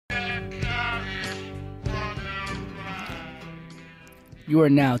You are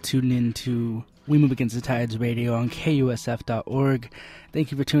now tuned in to We Move Against the Tides radio on KUSF.org.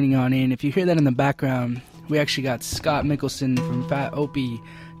 Thank you for tuning on in. If you hear that in the background, we actually got Scott Mickelson from Fat Opie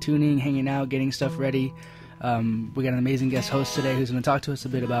tuning, hanging out, getting stuff ready. We got an amazing guest host today who's going to talk to us a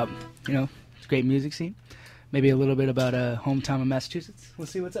bit about, great music scene. Maybe a little bit about a hometown of Massachusetts. We'll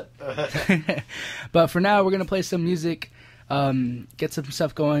see what's up. But for now, we're going to play some music, get some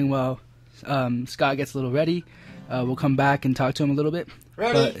stuff going while Scott gets a little ready. We'll come back and talk to him a little bit.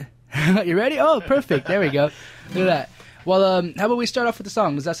 Ready. You ready? Oh, perfect. There we go. Look at that. Well, how about we start off with the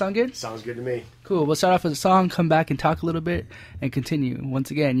song? Does that sound good? Sounds good to me. Cool. We'll start off with a song, come back and talk a little bit, and continue. Once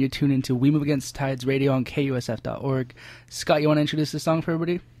again, you're tuned into We Move Against Tides radio on KUSF.org. Scott, you want to introduce the song for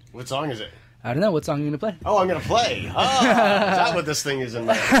everybody? What song is it? I don't know. What song are you going to play? Oh, I'm going to play. Oh, is that what this thing is in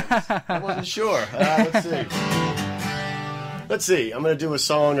my hands? I wasn't sure. Let's see. I'm going to do a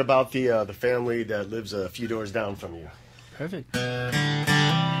song about the family that lives a few doors down from you. Perfect.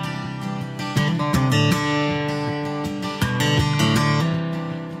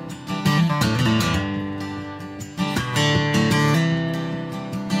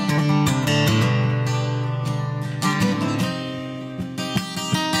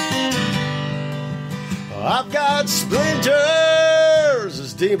 I've got splinters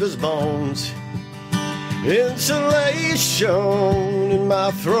as deep as bones, insulation in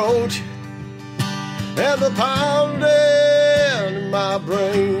my throat, and the pounding in my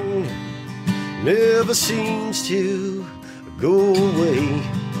brain never seems to go away.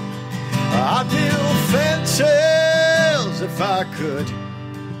 I'd build fences if I could,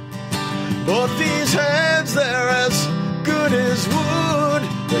 but these hands, they're as good as wood.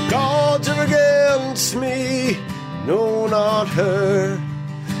 The gods are against me, no, not her.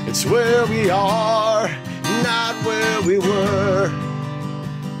 It's where we are, not where we were.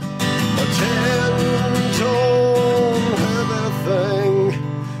 A 10-tone heavy thing.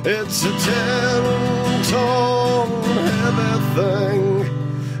 It's a 10-tone heavy thing.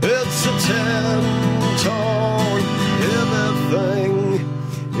 It's a 10-tone heavy thing.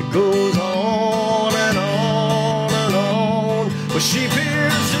 It goes on and on and on. But she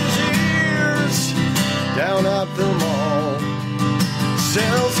pierces ears down at the mall,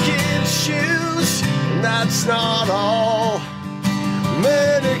 sells kids shoes, and that's not all.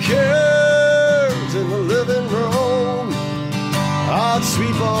 Manicures in the living room. I'd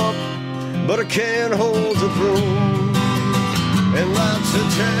sweep up, but I can't hold the broom. And that's a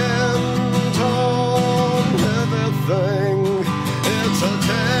 10-tone heavy thing. It's a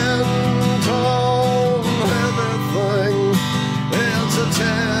 10-tone heavy thing. It's a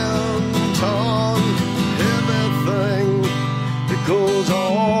 10-tone heavy thing. It goes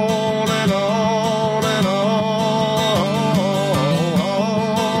on and on and on.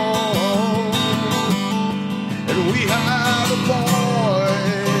 And we had a boy,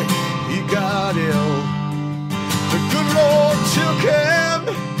 he got ill. The good Lord took him,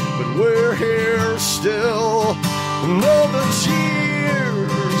 but we're here still. No, the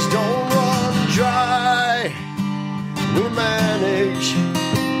tears don't run dry. We manage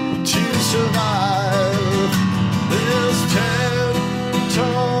to survive this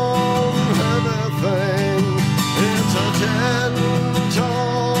 10-tone heavy thing. It's a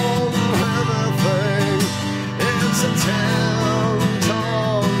 10-tone heavy thing. It's a 10-tone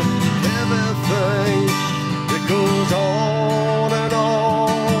heavy thing. It goes on and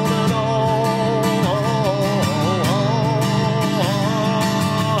on and on.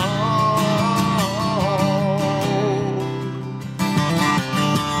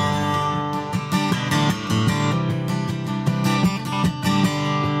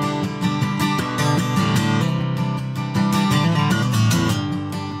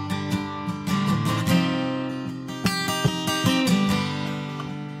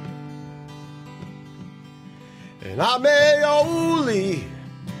 And I may only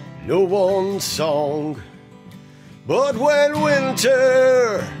know one song, but when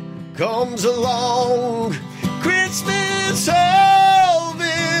winter comes along, Christmas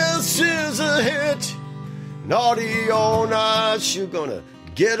Elvis is a hit. Naughty or nice, you're gonna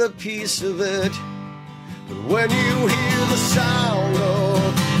get a piece of it. But when you hear the sound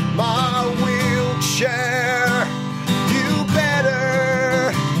of my wheelchair, you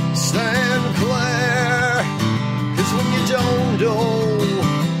better stand clear. 'Cause when you don't know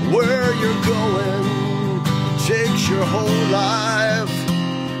where you're going, it takes your whole life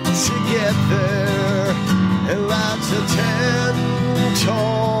to get there. And that's a 10-tone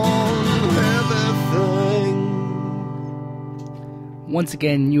heavy thing. Once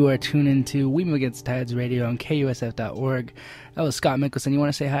again, you are tuned into We Move Against Tides Radio on KUSF.org. That was Scott Mickelson. You want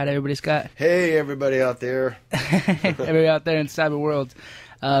to say hi to everybody, Scott? Hey, everybody out there. Everybody out there in cyber world.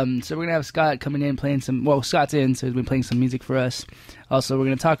 So we're going to have Scott coming in playing some... Well, Scott's in, so he's been playing some music for us. Also, we're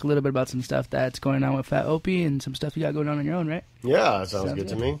going to talk a little bit about some stuff that's going on with Fat Opie and some stuff you got going on your own, right? Yeah, that sounds good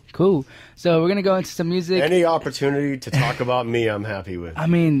to me. Cool. So we're going to go into some music. Any opportunity to talk about me, I'm happy with. I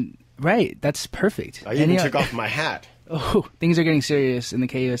mean, right. That's perfect. I even took off my hat. Oh, things are getting serious in the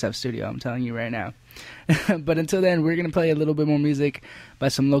KUSF studio, I'm telling you right now. But until then, we're going to play a little bit more music by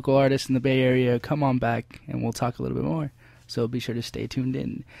some local artists in the Bay Area. Come on back, and we'll talk a little bit more. So be sure to stay tuned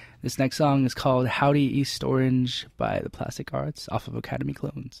in. This next song is called Howdy East Orange by the Plastic Arts off of Academy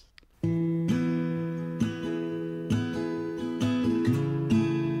Clones.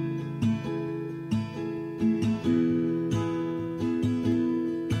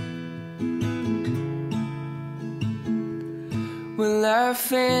 Well, I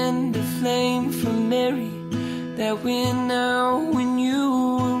fanned a flame from Mary that went out when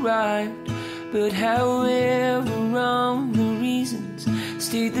you arrived. But however wrong the reasons,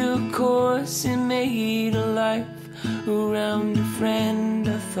 stayed the course and made a life around a friend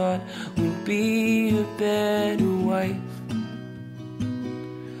I thought would be a better wife.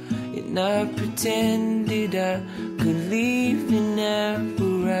 And I pretended I could leave and never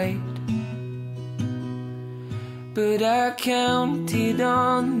write. But I counted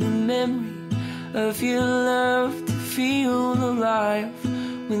on the memory of your love to feel alive,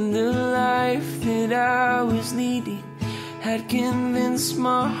 when the life that I was leading had convinced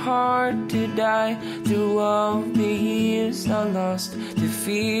my heart to die. Through all the years I lost to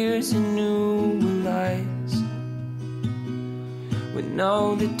fears and new lies, when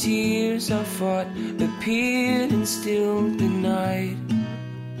all the tears I fought appeared and still denied.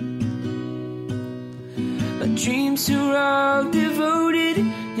 My dreams are all devoted,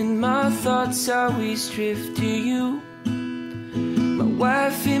 and my thoughts always drift to you. My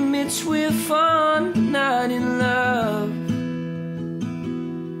wife admits we're fond, but not in love.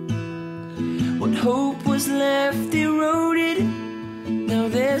 What hope was left eroded, now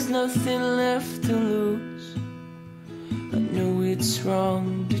there's nothing left to lose. I know it's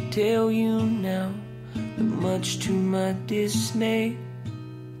wrong to tell you now, but much to my dismay.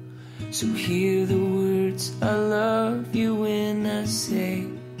 So hear the words I love you when I say,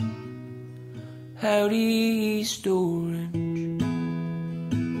 Howdy East Orange.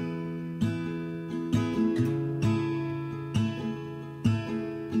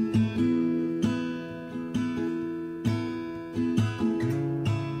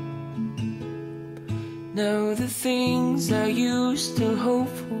 Now the things I used to hope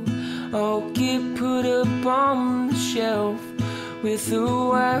for all get put up on the shelf. With a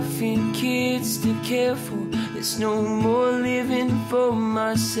wife and kids to care for, there's no more living for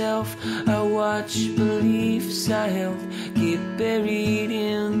myself. I watch beliefs I held get buried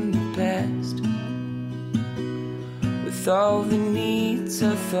in the past, with all the needs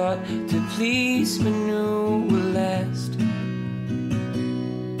I thought to please but knew would last.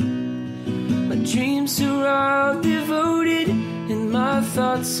 My dreams are all devoted, and my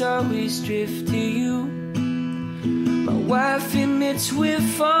thoughts always drift to you. My wife admits we're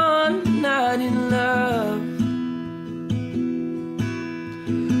fond, but not in love.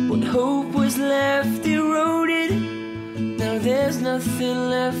 What hope was left eroded, now there's nothing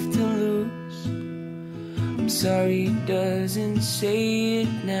left to lose. I'm sorry it doesn't say it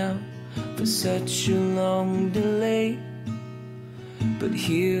now, for such a long delay. But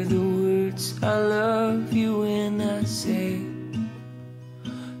hear the words I love you when I say,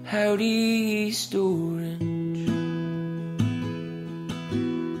 Howdy East Orange.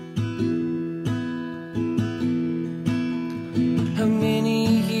 How many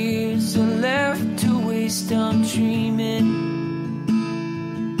years are left to waste on dreaming?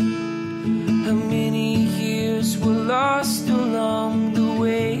 How many years were lost along the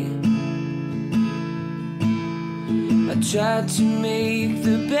way? I tried to make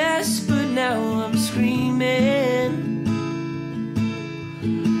the best, but now I'm screaming.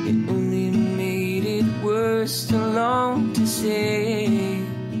 It only made it worse to long to say.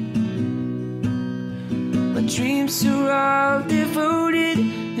 My dreams are all devoted,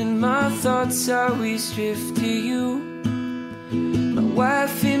 and my thoughts always drift to you. My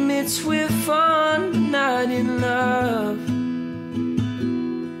wife admits we're fond, but not in love.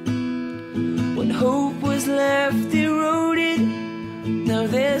 What hope was left eroded, now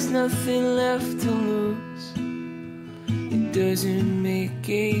there's nothing left to lose. It doesn't make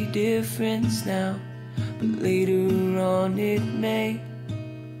a difference now, but later on it may.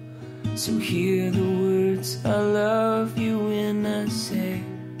 So hear the words I love you in when I say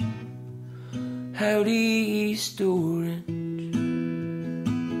howdy East Orange.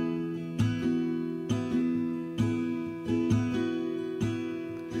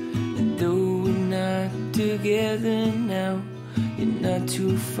 And though we're not together now, you're not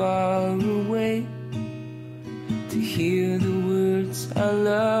too far away to hear the words I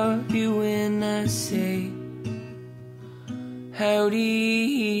love you when I say howdy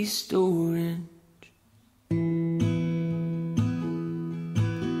East Orange.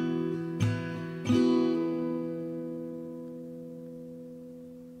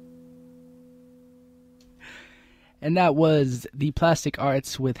 And that was the Plastic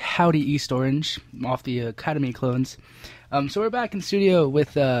Arts with Howdy East Orange off the Academy clones. So we're back in the studio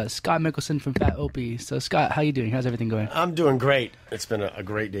with Scott Mickelson from Fat Opie. So Scott, how you doing? How's everything going? I'm doing great. It's been a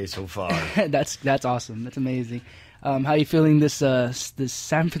great day so far. That's awesome. That's amazing. How are you feeling this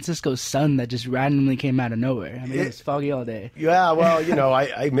San Francisco sun that just randomly came out of nowhere? I mean, it was foggy all day. Yeah, well, you know,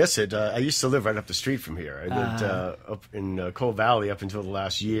 I miss it. I used to live right up the street from here. I lived up in Coal Valley up until the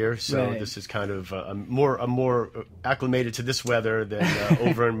last year, so Right. this is kind of I'm more acclimated to this weather than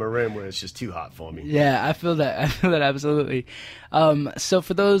over in Marin, where it's just too hot for me. Yeah, I feel that. I feel that absolutely. So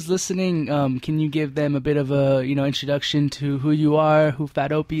for those listening, can you give them a bit of a introduction to who you are, who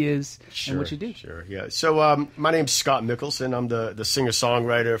Fat Opie is, and what you do? Sure, yeah. So my name's Scott Mickelson. I'm the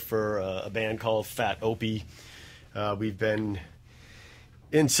singer-songwriter for a band called Fat Opie. We've been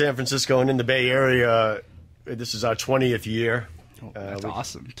in San Francisco and in the Bay Area. This is our 20th year. That's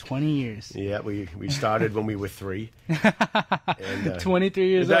awesome. 20 years. Yeah, we started when we were 3. And, 23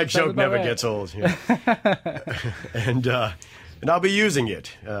 years old. That joke never gets old. Yeah. and I'll be using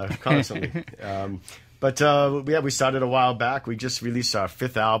it constantly. But we started a while back. We just released our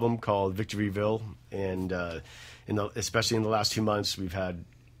 5th album called Victoryville, and especially in the last 2 months, we've had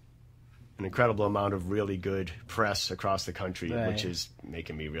an incredible amount of really good press across the country, Right. which is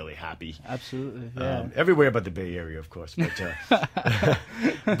making me really happy. Absolutely. Yeah. Everywhere but the Bay Area, of course. But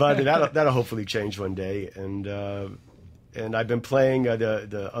but that'll hopefully change one day. And I've been playing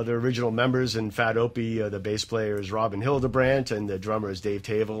the other original members in Fat Opie. The bass player is Robin Hildebrandt, and the drummer is Dave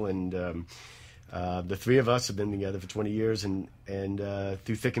Tavel. And the 3 of us have been together for 20 years, and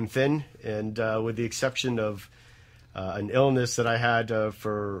through thick and thin. And with the exception of an illness that I had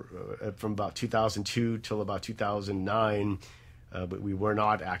from about 2002 till about 2009, but we were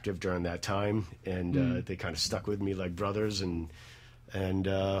not active during that time, and they kind of stuck with me like brothers. And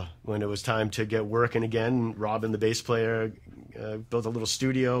when it was time to get working again, Robin, the bass player, built a little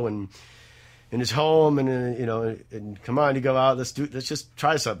studio in his home, and and come on, you go out, let's just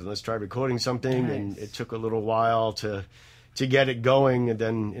try something, let's try recording something. Nice. And it took a little while to get it going, and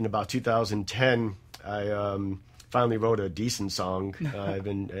then in about 2010, I finally wrote a decent song. I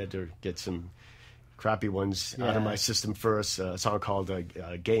had to get some crappy ones out of my system first. A song called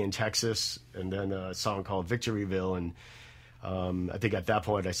 "Gay in Texas," and then a song called "Victoryville." And I think at that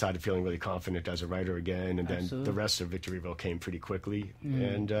point I started feeling really confident as a writer again. And then the rest of Victoryville came pretty quickly.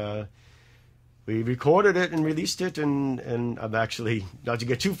 And we recorded it and released it. And I'm actually, not to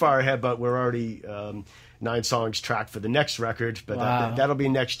get too far ahead, but we're already 9 songs tracked for the next record, but Wow. that'll be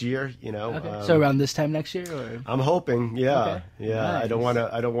next year, Okay. So around this time next year, or I'm hoping, yeah, Okay. yeah. Nice. I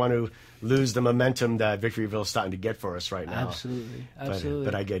don't want to lose the momentum that Victoryville's starting to get for us right now. absolutely.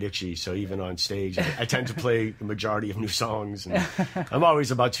 But I get itchy, so even on stage, I tend to play the majority of new songs, and I'm always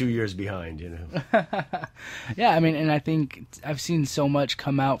about 2 years behind, Yeah, I mean, and I think I've seen so much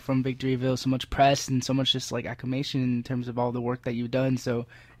come out from Victoryville, so much press and so much just like acclamation in terms of all the work that you've done. So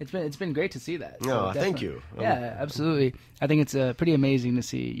it's been great to see that. So No, thank definitely. you. Yeah, absolutely. I think it's pretty amazing to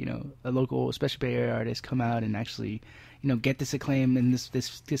see a local, especially Bay Area artist come out and actually get this acclaim and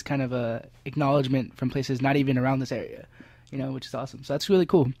this kind of acknowledgement from places not even around this area, which is awesome. So that's really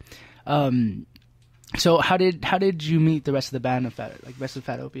cool. So how did you meet the rest of the band of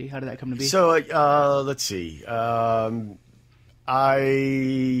Fat Opie? How did that come to be? So let's see.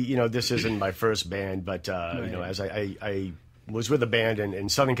 This isn't my first band, but as I was with a band in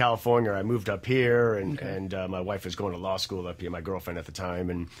Southern California. I moved up here, and my wife was going to law school up here, my girlfriend at the time,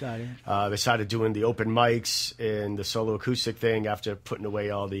 and they started doing the open mics and the solo acoustic thing after putting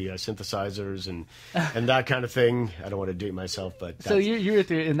away all the synthesizers and that kind of thing. I don't want to date myself, but so you were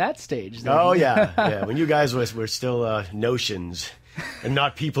in that stage then. Oh yeah. When you guys were still notions and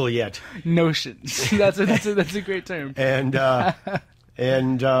not people yet. Notions. That's a great term.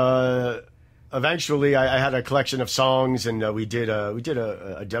 eventually, I had a collection of songs, and we did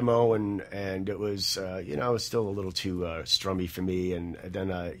a demo, and it was it was still a little too strummy for me. And then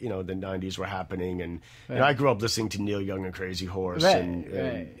the '90s were happening, and I grew up listening to Neil Young and Crazy Horse, and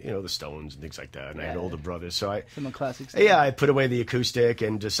the Stones and things like that. And I had older brothers, so some of the classic stuff. Yeah, I put away the acoustic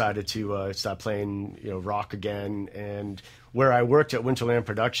and decided to start playing rock again. And where I worked at Winterland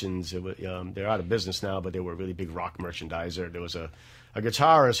Productions, it was, they're out of business now, but they were a really big rock merchandiser. There was a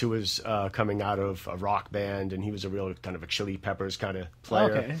guitarist who was coming out of a rock band, and he was a real kind of a Chili Peppers kind of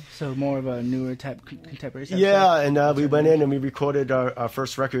player. Okay, so more of a newer type contemporary stuff. Yeah, and we went in and we recorded our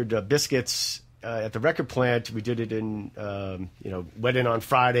first record, Biscuits, at the record plant. We did it in, went in on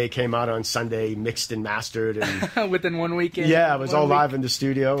Friday, came out on Sunday, mixed and mastered, and within 1 weekend. Yeah, it was all live in the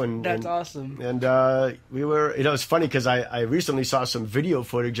studio, and that's awesome. And we were, it's funny because I recently saw some video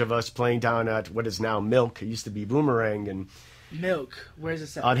footage of us playing down at what is now Milk. It used to be Boomerang, and Milk, where's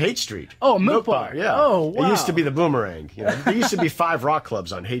this at? On Haight Street. Oh, Milk Bar. Yeah. Oh, wow. It used to be the Boomerang. There used to be 5 rock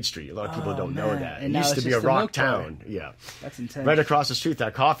clubs on Haight Street. A lot of people don't know that. And it used to be a rock town. Bar. Yeah. That's intense. Right across the street,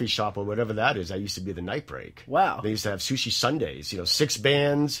 that coffee shop or whatever that is, that used to be the Night Break. Wow. They used to have sushi Sundays. 6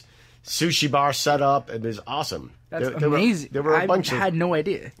 bands, sushi bar set up. It was awesome. That's amazing. There were a bunch I had no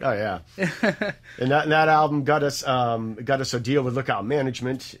idea. Oh yeah, and that album got us a deal with Lookout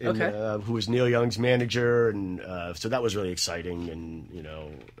Management, who was Neil Young's manager, and so that was really exciting. And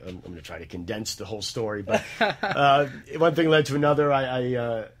I'm going to try to condense the whole story, but one thing led to another.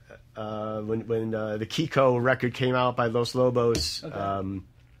 When the Kiko record came out by Los Lobos,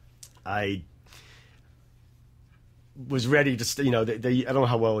 I was ready to, I don't know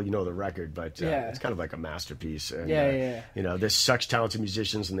how well you know the record, but it's kind of like a masterpiece. And, there's such talented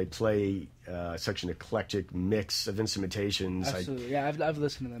musicians, and they play such an eclectic mix of instrumentations. Absolutely, I've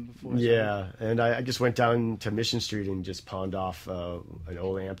listened to them before. Yeah, and I just went down to Mission Street and just pawned off an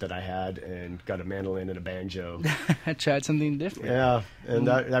old amp that I had and got a mandolin and a banjo. I tried something different. Yeah, and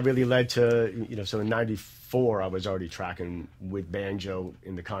that really led to, so in '94 I was already tracking with banjo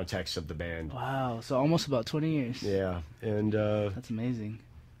in the context of the band. Wow, so almost about 20 years. Yeah, and that's amazing.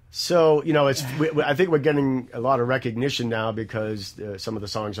 So I think we're getting a lot of recognition now because some of the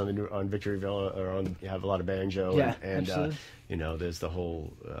songs on Victory Villa have a lot of banjo. Yeah, and absolutely. There's the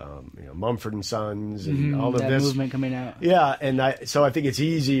whole Mumford and Sons and all of that this movement coming out. Yeah, and I think it's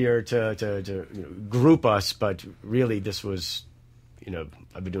easier to group us, but really this was.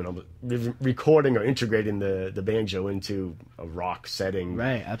 I've been doing recording or integrating the banjo into a rock setting,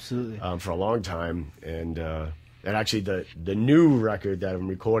 right? Absolutely, for a long time, and actually the new record that I'm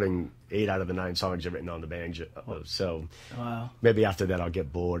recording, 8 out of the 9 songs are written on the banjo. So wow, maybe after that I'll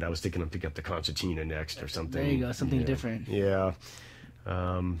get bored. I was thinking of picking up the concertina next or something. There you go, something different. Yeah,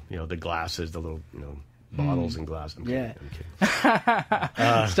 the glasses, the little bottles and glasses. I'm kidding.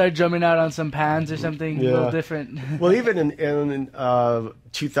 Start drumming out on some pans or something a little different. Well, even in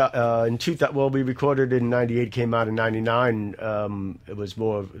 2000, we recorded in '98, came out in '99. It was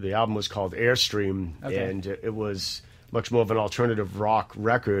the album was called Airstream, and it was much more of an alternative rock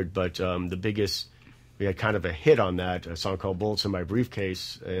record. But we had kind of a hit on that, a song called "Bullets in My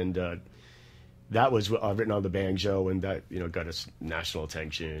Briefcase," and that was written on the banjo, and that got us national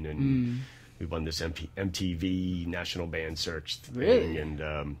attention and. We won this MTV National Band Search thing,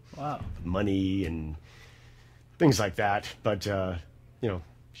 and money and things like that. But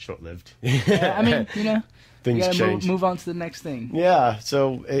short-lived. Yeah, I mean, things you change. Move on to the next thing. Yeah,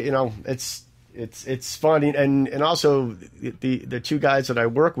 so it's fun, and also the 2 guys that I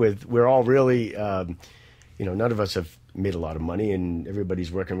work with, we're all really, none of us have made a lot of money, and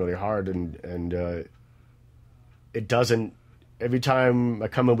everybody's working really hard, and it doesn't. Every time I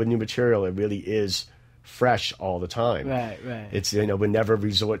come in with new material, it really is fresh all the time. Right. It's we never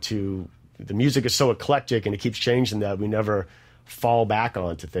resort to the music is so eclectic and it keeps changing that we never fall back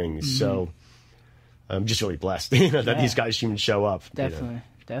onto things. Mm-hmm. So I'm just really blessed that these guys even show up. Definitely.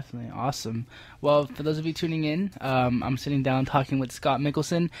 Awesome. Well, for those of you tuning in, I'm sitting down talking with Scott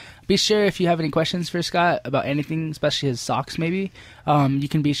Mickelson. Be sure if you have any questions for Scott about anything, especially his socks maybe, you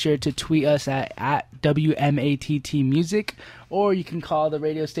can be sure to tweet us at WMATT Music, or you can call the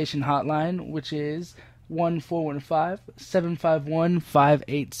radio station hotline, which is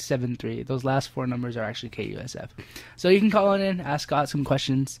 1-415-751-5873. Those last 4 numbers are actually KUSF. So you can call on in, ask Scott some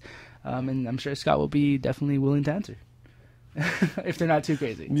questions, and I'm sure Scott will be definitely willing to answer. If they're not too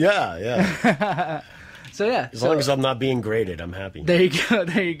crazy. Yeah. So as long as I'm not being graded, I'm happy. There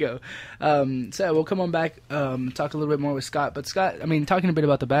you go. So we'll come on back, talk a little bit more with Scott. But Scott, talking a bit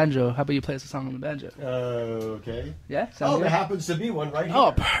about the banjo, how about you play us a song on the banjo? Okay. Yeah? There happens to be one right here.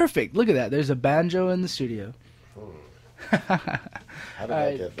 Oh, perfect. Look at that. There's a banjo in the studio. How did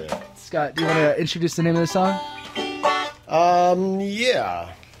I get there? Scott, do you want to introduce the name of the song?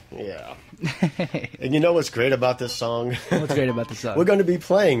 Yeah. And you know what's great about this song? What's great about the song? We're going to be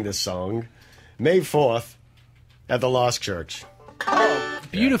playing this song May 4th at the Lost Church.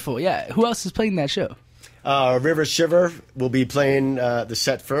 Beautiful, yeah. Who else is playing that show? River Shiver will be playing the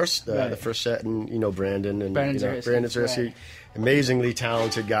set first, Right. the first set, and Brandon and Brandon Brandon Zersi, Zersi, right. amazingly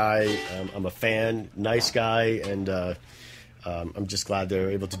talented guy. I'm a fan, nice guy, and I'm just glad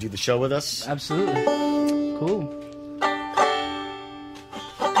they're able to do the show with us. Absolutely. Cool.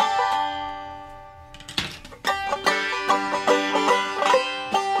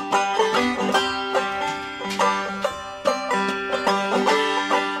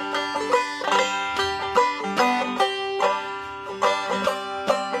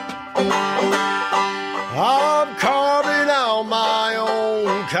 I'm carving out my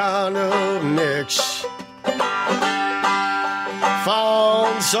own kind of niche.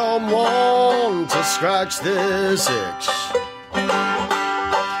 Found someone to scratch this itch.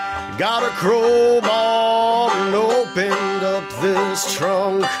 Got a crowbar and opened up this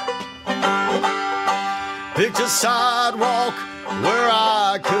trunk. Picked a sidewalk where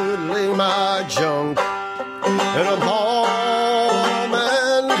I could lay my junk. And I'm home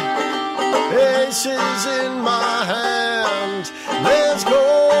and aces in my hand. There's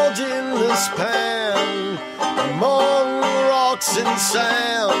gold in this pan among rocks and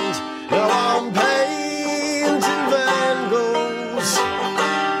sand. Now I'm painting Van Goghs,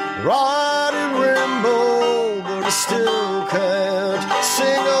 riding rainbow, but I still can't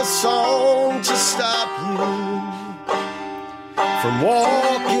sing a song to stop you from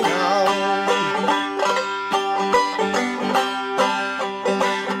walking out.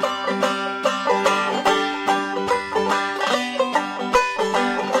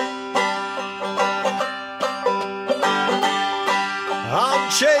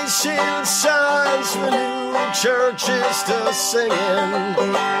 Chasing signs for new churches to sing in,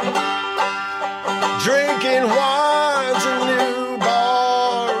 drinking wines and new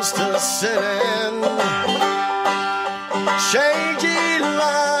bars to sit in, changing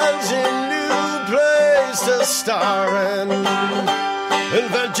lives in new plays to star in,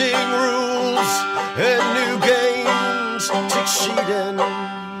 inventing rules and new games to cheat in,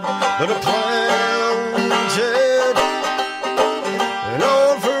 but a planted an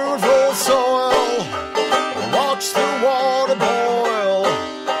unfruitful soil. Watch the water boil,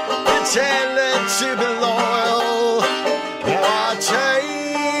 pretending to be loyal. Now I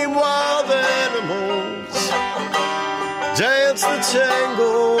tame wild animals, dance the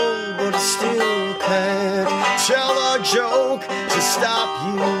tango, but I still can't tell a joke to stop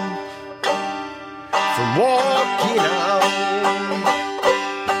you from walking out.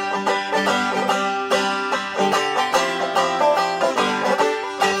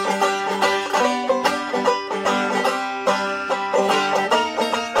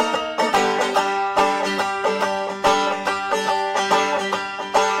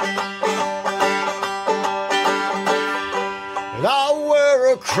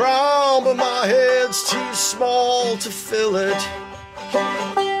 Crown, but my head's too small to fill it.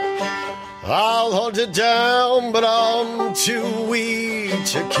 I'll hunt it down, but I'm too weak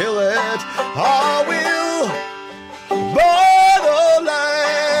to kill it. I will buy the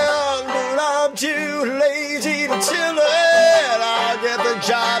land, but I'm too lazy to till it. I'll get the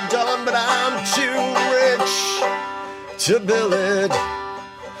job done, but I'm too rich to bill it.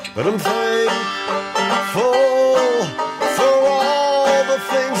 But I'm thankful for all the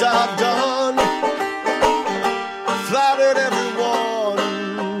things I've done, flattered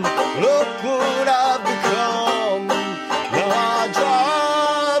everyone, look what I've become. Now I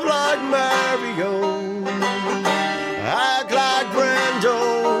drive like Mario, act like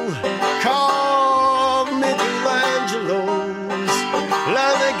Brando, call Michelangelo's,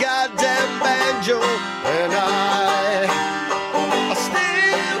 learn the goddamn banjo, and I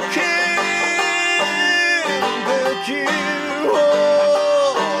still can't pick you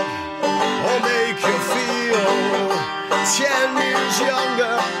up or make you feel 10 years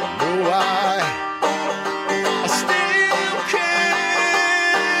younger. No, I still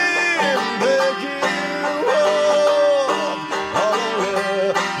can't pick you up.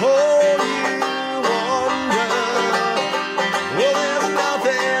 Oh, you wonder. Well, there's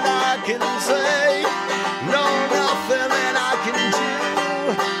nothing I can say, no, nothing that I can do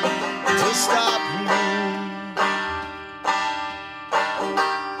to stop you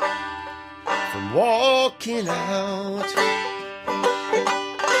from walking out.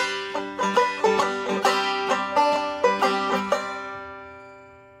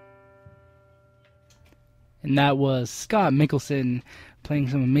 And that was Scott Mickelson playing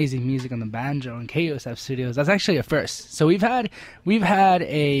some amazing music on the banjo in KUSF Studios. That's actually a first. So we've had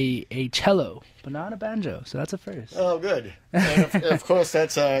a cello, but not a banjo. So that's a first. Oh, good. And of course,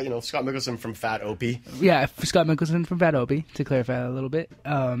 that's Scott Mickelson from Fat Opie. Yeah, Scott Mickelson from Fat Opie, to clarify a little bit.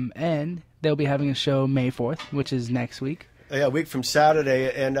 And they'll be having a show May 4th, which is next week. Yeah, a week from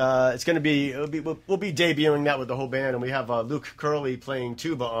Saturday, and it's going to be. We'll be debuting that with the whole band, and we have Luke Curley playing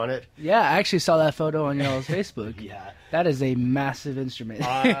tuba on it. Yeah, I actually saw that photo on y'all's Facebook. Yeah, that is a massive instrument.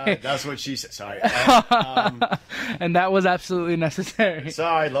 That's what she said. Sorry, and that was absolutely necessary.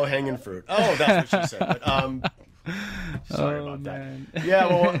 Sorry, low hanging fruit. Oh, that's what she said. But, sorry about man. that. Yeah,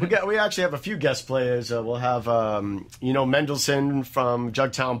 well, we actually have a few guest players. We'll have Mickelson from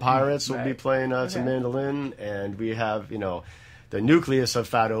Jugtown Pirates will be playing some mandolin, and we have the nucleus of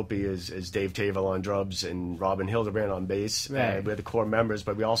Fat Opie is Dave Tavel on drums and Robin Hildebrand on bass. Right. We're the core members,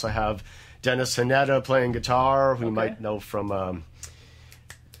 but we also have Dennis Hanetta playing guitar, who you might know from. I'm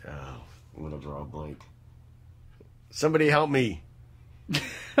gonna draw a blank. Somebody help me.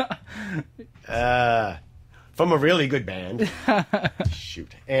 From a really good band.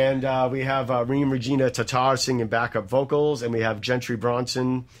 Shoot. And we have Reem Regina Tatar singing backup vocals, and we have Gentry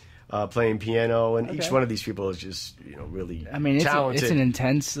Bronson playing piano, and each one of these people is just really talented. It's an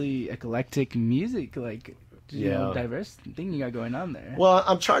intensely eclectic music, diverse thing you got going on there. Well,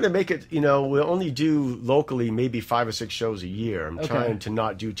 I'm trying to make it, we only do locally maybe 5 or 6 shows a year. I'm trying to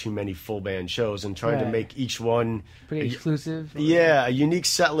not do too many full band shows and trying to make each one pretty exclusive. Yeah, a unique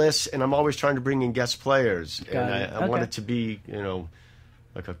set list, and I'm always trying to bring in guest players. I want it to be,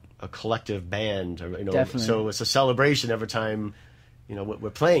 like a collective band. Definitely. So it's a celebration every time, we're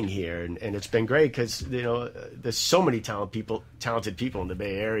playing here, and it's been great because, there's so many talented people in the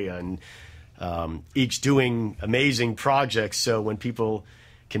Bay Area, and each doing amazing projects. So when people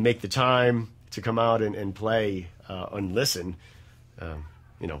can make the time to come out and play and listen, I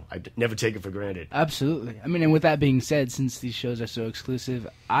never take it for granted. Absolutely. And with that being said, since these shows are so exclusive,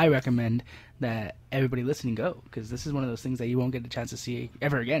 I recommend that everybody listening go, because this is one of those things that you won't get a chance to see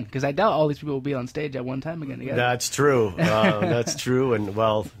ever again, because I doubt all these people will be on stage at one time again together. That's true. That's true, and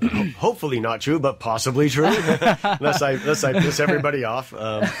hopefully not true, but possibly true, unless I piss everybody off.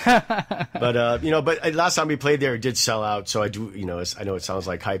 But last time we played there, it did sell out, so I do, I know it sounds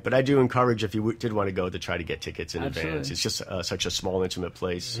like hype, but I do encourage, if you did want to go, to try to get tickets in advance. It's just such a small, intimate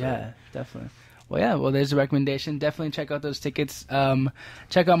place. Yeah, definitely. Well, there's a recommendation. Definitely check out those tickets.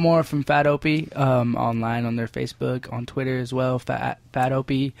 Check out more from Fat Opie online on their Facebook, on Twitter as well. Fat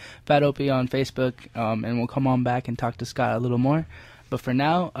Opie on Facebook, and we'll come on back and talk to Scott a little more. But for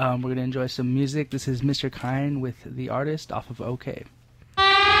now, we're gonna enjoy some music. This is Mr. Kind with The Artist off of OK.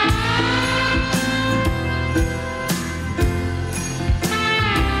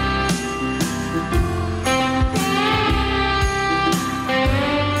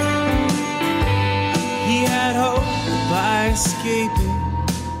 By escaping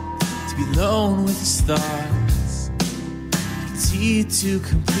to be alone with the stars, see to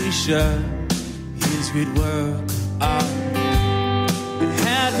completion his great work of art. It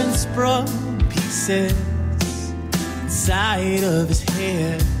had been sprung in pieces inside of his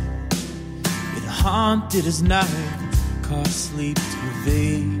head. It haunted his night, caused sleep to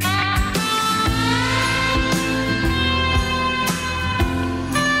evade.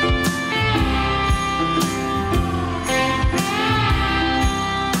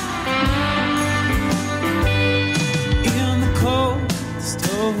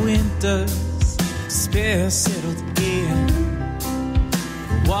 Winters, despair settled in.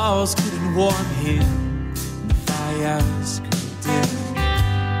 The walls couldn't warm him, the fires grew dim.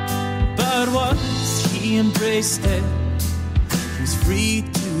 But once he embraced it, he was free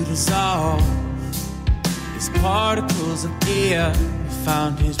to dissolve. His particles of air, he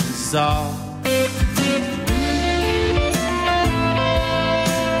found his resolve.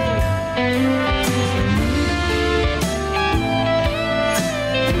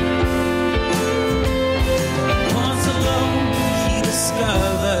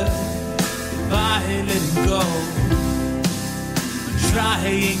 By letting go,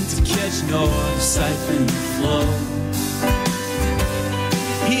 trying to catch no siphon flow.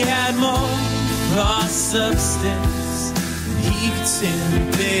 He had more raw substance than he could stand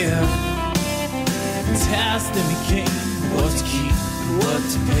and bear. The task that became was to keep and what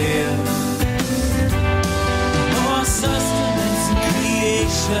to bear. More sustenance and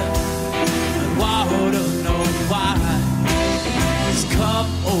creation, and why don't know why. His cup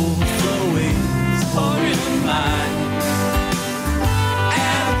overflowing, his pouring of mine.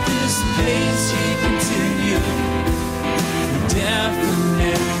 At this pace he continued,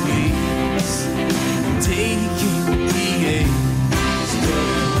 indefinite weeks, days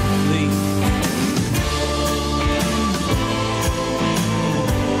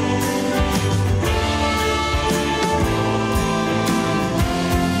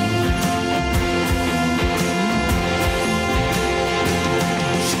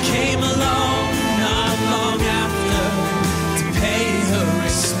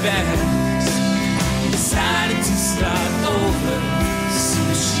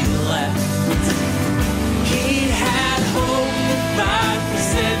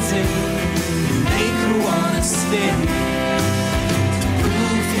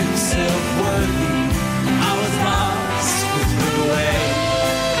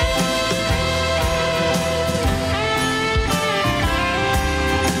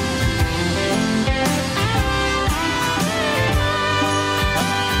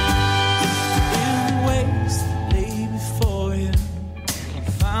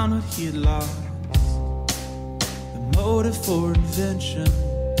found what he had lost, the motive for invention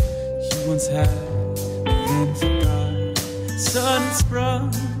he once had, then forgot. Sudden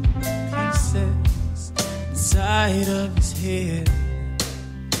sprung pieces inside of his head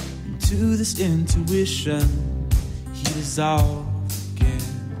into this intuition he dissolved again.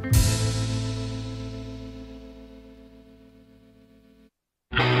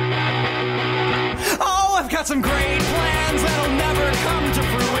 Oh, I've got some great plans that'll never come to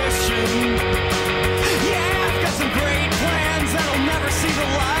fruition. Yeah, I've got some great plans that'll never see the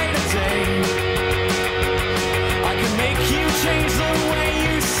light of day. I can make you change the way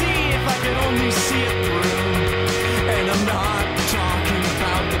you see if I could only see it through. And I'm not talking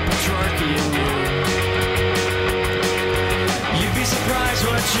about the patriarchy in you. You'd be surprised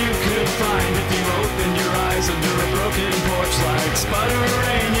what you could find if you opened your eyes under a broken porch light,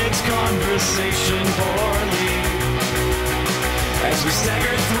 sputtering its conversation poorly. As we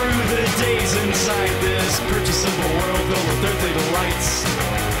stagger through the days inside this purchasable world filled with earthly delights.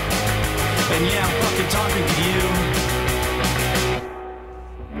 And yeah, I'm fucking talking to you.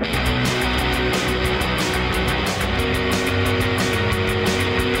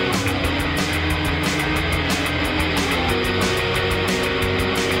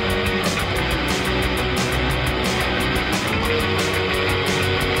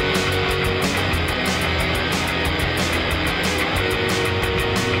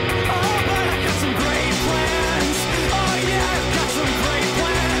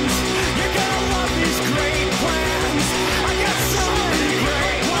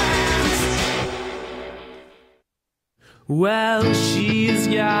 Well, she's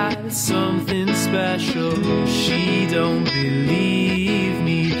got something special. She don't believe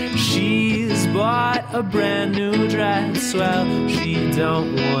me. She's bought a brand new dress. Well, she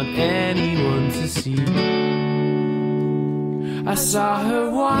don't want anyone to see. I saw her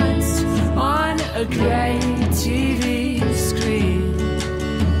once on a gray TV screen.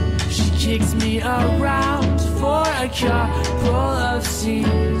 She kicked me around for a couple of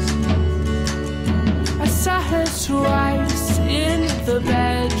scenes. I saw her twice in the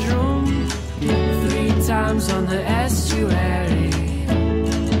bedroom, 3 times on the estuary.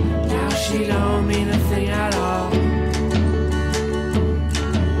 Now she don't mean a thing at all.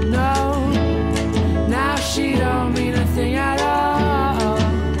 No, now she don't mean a thing at all.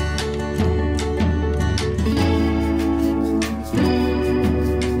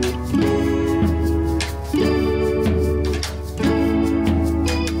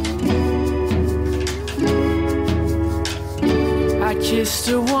 I kissed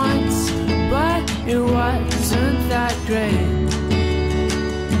her once, but it wasn't that great.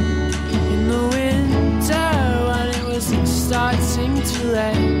 In the winter when it was starting to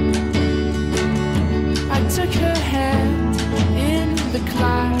rain, I took her hand in the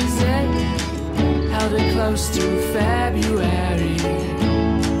closet, held it close through February.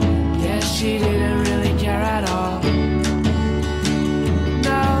 Yeah, she didn't really care at all.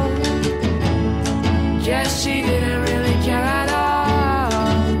 No, guess she didn't really care at all.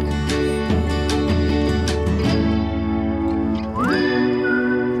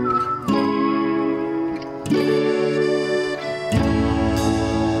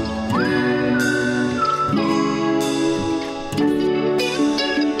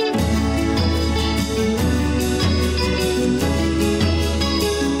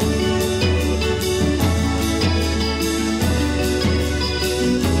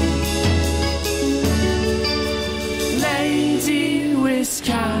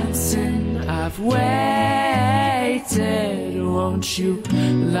 I've waited, won't you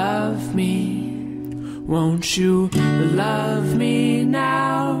love me? Won't you love me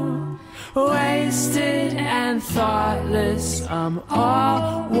now? Wasted and thoughtless, I'm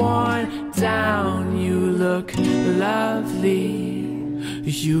all worn down. You look lovely,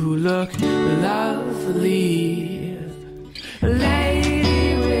 you look lovely.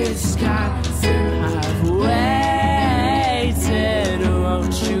 Lady Wisconsin, I've waited,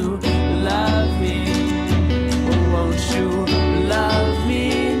 won't you love me? Won't you love me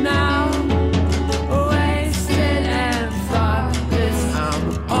now? Wasted and thoughtless, I'm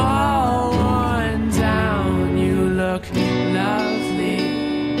all worn down. You look lovely,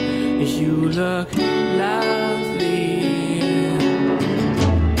 you look lovely.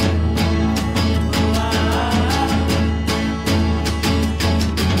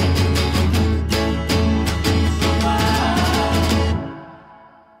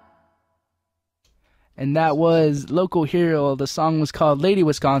 And that was Local Hero. The song was called Lady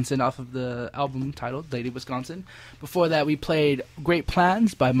Wisconsin off of the album titled Lady Wisconsin. Before that, we played Great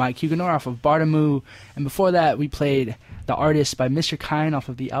Plans by Mike Huguenot off of Bartamoo. And before that, we played The Artist by Mr. Kine off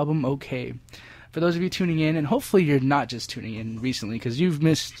of the album OK. For those of you tuning in, and hopefully you're not just tuning in recently, because you've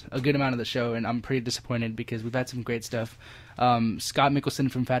missed a good amount of the show, and I'm pretty disappointed because we've had some great stuff. Scott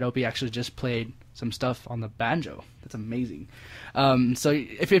Mickelson from Fat Opie actually just played some stuff on the banjo. That's amazing. So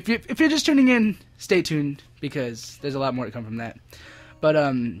if you're just tuning in, stay tuned, because there's a lot more to come from that. But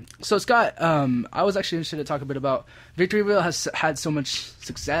so Scott, I was actually interested to talk a bit about Victoryville has had so much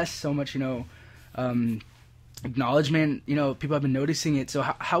success, so much acknowledgement. People have been noticing it. So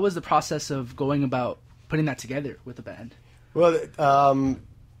how was the process of going about putting that together with the band? Well,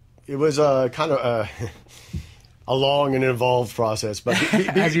 it was kind of a long and involved process, but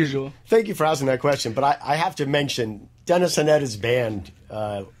as usual. Thank you for asking that question. But I have to mention Dennis Hanetta's band,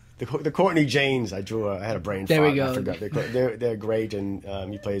 the Courtney Janes. I had a brain fart. There we go. I forgot. They're great, and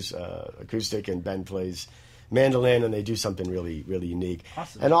he plays acoustic, and Ben plays mandolin, and they do something really, really unique.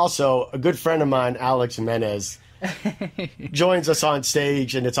 Awesome. And also, a good friend of mine, Alex Jimenez, joins us on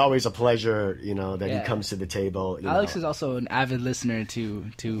stage, and it's always a pleasure, that he comes to the table. Alex is also an avid listener to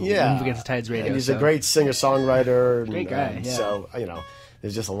Move Against the Tides radio. And he's a great singer-songwriter. Great guy, yeah. So,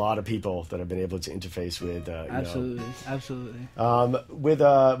 there's just a lot of people that I've been able to interface with. Absolutely. With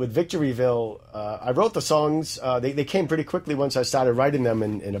Victoryville, I wrote the songs. They came pretty quickly once I started writing them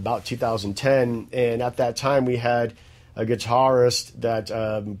in about 2010. And at that time, we had a guitarist that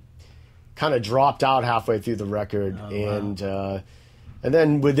kind of dropped out halfway through the record. Wow. And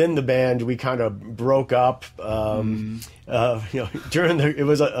then within the band, we kind of broke up. It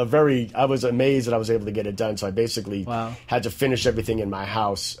was I was amazed that I was able to get it done. So I basically had to finish everything in my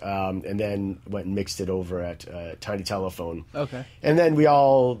house, and then went and mixed it over at Tiny Telephone. Okay. And then we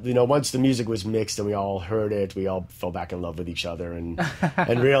all, once the music was mixed and we all heard it, we all fell back in love with each other and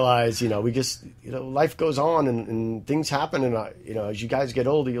realized, we just, life goes on and things happen. And, as you guys get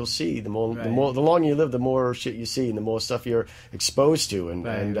older, you'll see the longer you live, the more shit you see and the more stuff you're exposed to.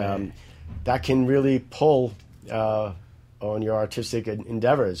 And that can really pull on your artistic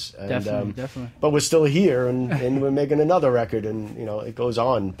endeavors. And, definitely. But we're still here, and we're making another record, and it goes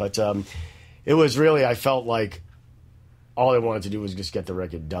on. But it was really, I felt like all I wanted to do was just get the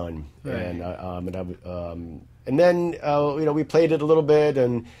record done. Right. And then we played it a little bit,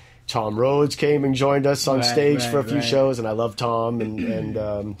 and Tom Rhodes came and joined us on stage for a few shows, and I love Tom,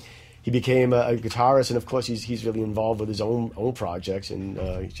 and he became a guitarist, and of course he's really involved with his own projects, and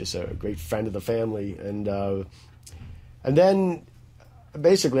he's just a great friend of the family. And then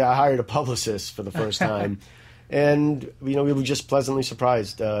basically I hired a publicist for the first time, and we were just pleasantly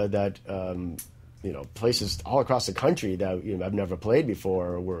surprised that places all across the country that I've never played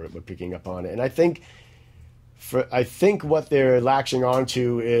before were picking up on it. And I think what they're latching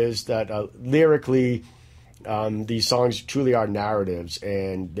onto is that lyrically, these songs truly are narratives,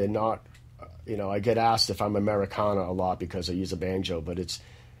 and they're not, I get asked if I'm Americana a lot because I use a banjo, but it's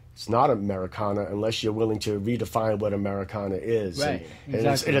not Americana unless you're willing to redefine what Americana is. Right,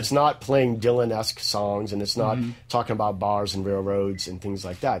 and it's not playing Dylan-esque songs, and it's not talking about bars and railroads and things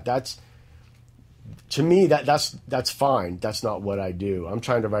like that. To me, that's fine. That's not what I do. I'm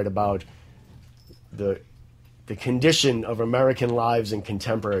trying to write about the condition of American lives in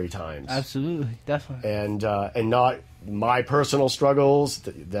contemporary times. Absolutely, definitely. And not my personal struggles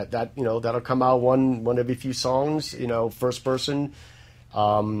that'll come out one every few songs, first person.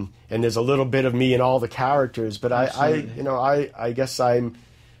 And there's a little bit of me in all the characters, but I guess I'm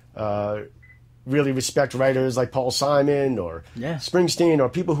really respect writers like Paul Simon or Springsteen or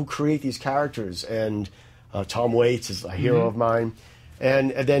people who create these characters, and Tom Waits is a hero of mine,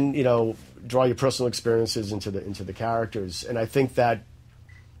 and then draw your personal experiences into the characters. And I think that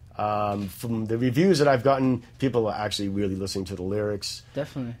from the reviews that I've gotten, people are actually really listening to the lyrics.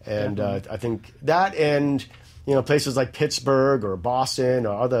 Definitely. And I think that, and places like Pittsburgh or Boston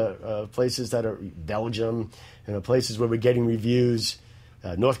or other places that are Belgium, places where we're getting reviews,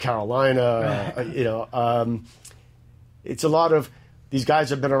 North Carolina, it's a lot of, these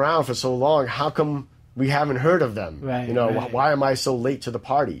guys have been around for so long, how come we haven't heard of them? Right, why am I so late to the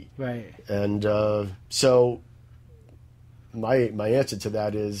party? Right. And so my answer to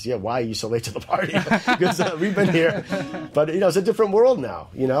that is, why are you so late to the party? Because we've been here, but it's a different world now.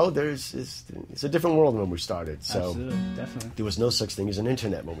 It's a different world when we started. So absolutely, definitely. There was no such thing as an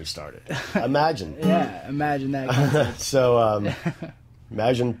internet when we started. Imagine. Imagine that. So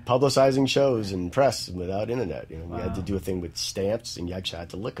imagine publicizing shows and press without internet. We had to do a thing with stamps, and you actually had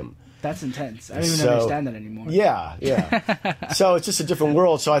to lick them. That's intense. I don't even So, understand that anymore. Yeah. So it's just a different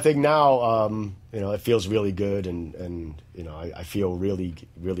world. So I think now, it feels really good, and I feel really,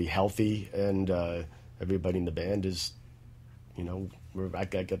 really healthy, and everybody in the band is, we're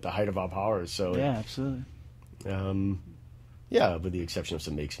at the height of our powers. So Yeah, absolutely. Yeah, with the exception of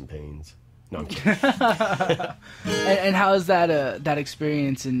some aches and pains. No, I'm kidding. And how is that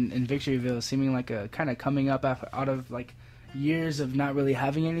experience in Victoryville, seeming like a kind of coming up out of like years of not really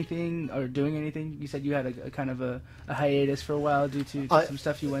having anything or doing anything? You said you had a kind of a hiatus for a while due to some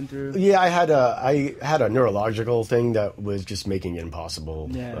stuff you went through. Yeah, I had a neurological thing that was just making it impossible.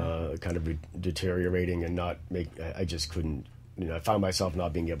 Yeah. Kind of deteriorating and I just couldn't. I found myself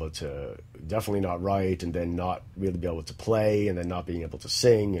not being able to, definitely not write, and then not really be able to play, and then not being able to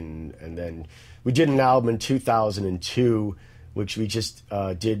sing, and then we did an album in 2002, which we just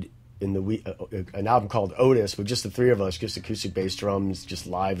did an album called Otis with just the three of us, just acoustic bass drums, just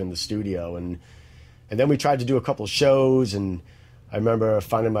live in the studio, and then we tried to do a couple shows, and I remember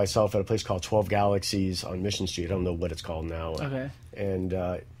finding myself at a place called 12 Galaxies on Mission Street. I don't know what it's called now. Okay.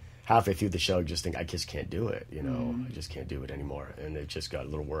 And halfway through the show, I just think I just can't do it. I just can't do it anymore, and it just got a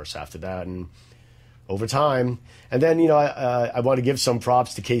little worse after that. And over time, and then I want to give some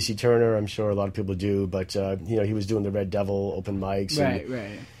props to Casey Turner. I'm sure a lot of people do, but he was doing the Red Devil open mics.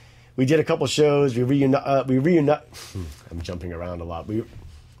 Right. We did a couple shows. We reunite. I'm jumping around a lot.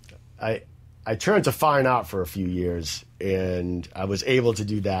 I turned to fine art for a few years, and I was able to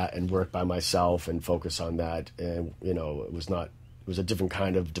do that and work by myself and focus on that. And it was a different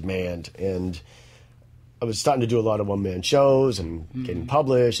kind of demand, and I was starting to do a lot of one-man shows and getting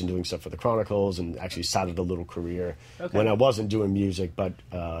published and doing stuff for the Chronicles, and actually started a little career when I wasn't doing music, but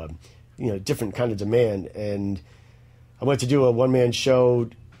different kind of demand. And I went to do a one-man show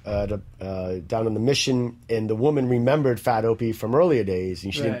down in the Mission, and the woman remembered Fat Opie from earlier days,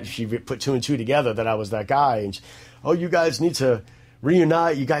 and she put two and two together that I was that guy. And you guys need to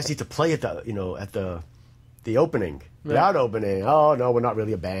reunite. You guys need to play at the opening. Right. Without opening, oh no, we're not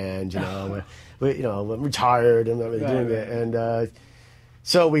really a band, we're retired and not really doing it, and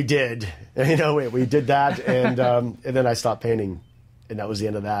so we did, we did that, and then I stopped painting, and that was the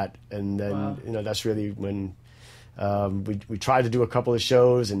end of that, and then that's really when we tried to do a couple of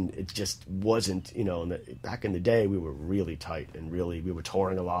shows, and it just wasn't, back in the day we were really tight, and really we were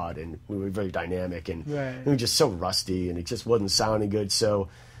touring a lot, and we were very dynamic, and we were just so rusty, and it just wasn't sounding good, so.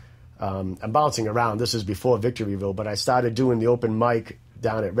 I'm bouncing around. This is before Victoryville, but I started doing the open mic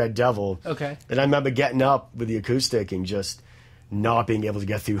down at Red Devil. Okay. And I remember getting up with the acoustic and just not being able to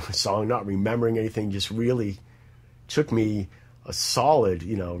get through a song, not remembering anything, just really took me a solid,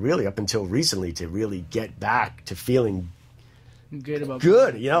 really up until recently to really get back to feeling good about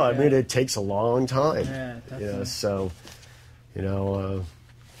good. I mean, it takes a long time. Yeah, definitely. So,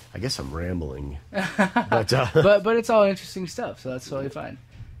 I guess I'm rambling. but it's all interesting stuff, so that's totally fine.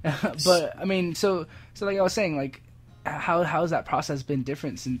 But I mean, so like I was saying, like how's that process been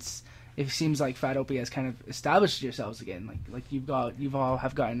different since it seems like Fat Opie has kind of established yourselves again, like you've all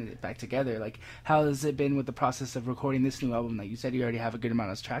have gotten it back together. Like how has it been with the process of recording this new album? Like you said, you already have a good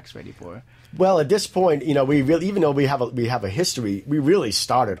amount of tracks ready for. Well, at this point, we really, even though we have a history, we really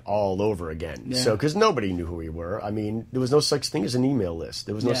started all over again. Yeah. So because nobody knew who we were. I mean, there was no such thing as an email list.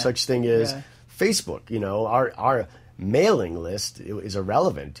 There was no such thing as Facebook. Our mailing list is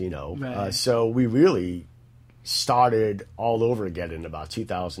irrelevant, Right. So we really started all over again in about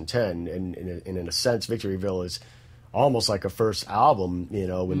 2010, and in a sense, Victoryville is almost like a first album,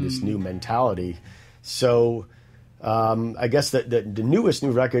 with this new mentality. So I guess that the newest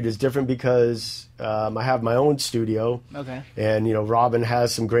new record is different because I have my own studio, and Robin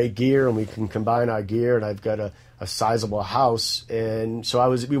has some great gear, and we can combine our gear, and I've got a sizable house, and so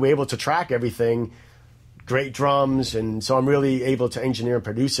we were able to track everything. Great drums, and so I'm really able to engineer and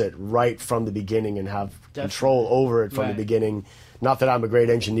produce it right from the beginning and have control over it from the beginning. Not that I'm a great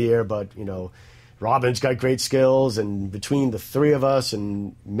engineer, but Robin's got great skills, and between the three of us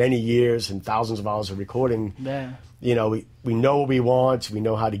and many years and thousands of hours of recording, we know what we want, we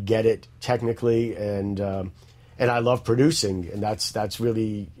know how to get it technically, and I love producing, and that's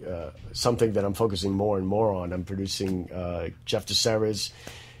really something that I'm focusing more and more on. I'm producing Jeff DeSera's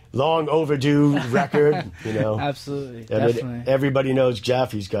long overdue record, Absolutely, definitely. Everybody knows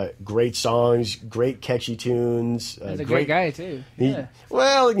Jeff. He's got great songs, great catchy tunes. He's a great guy too. Yeah. You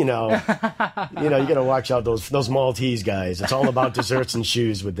got to watch out those Maltese guys. It's all about desserts and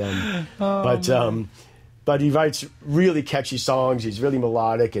shoes with them. But he writes really catchy songs. He's really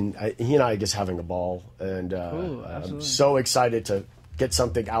melodic, and he and I are just having a ball. And I'm so excited to get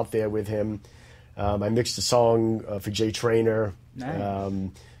something out there with him. I mixed a song for Jay Traynor.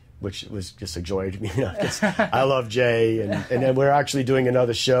 Nice. which was just a joy to me. You know, 'cause I love Jay, and then we're actually doing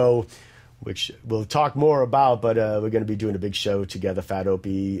another show, which we'll talk more about. But we're going to be doing a big show together, Fat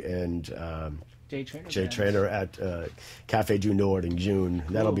Opie and Jay Trainer at Cafe du Nord in June.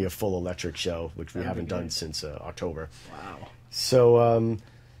 Cool. That'll be a full electric show, which we haven't done since October. Wow. So.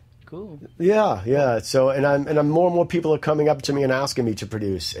 Cool. Yeah. So and more and more people are coming up to me and asking me to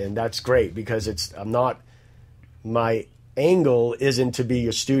produce, and that's great because my angle isn't to be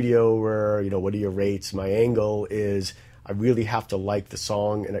a studio where, you know, what are your rates? My angle is I really have to like the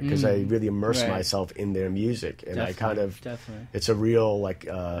song, and because I really immerse myself in their music, and I kind of it's a real like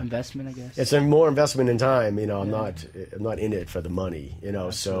investment, I guess. It's a more investment in time. You know, I'm not in it for the money. You know,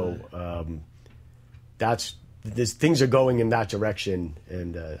 absolutely. So things are going in that direction,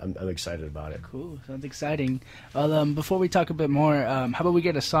 and I'm excited about it. Cool, sounds exciting. Well, before we talk a bit more, how about we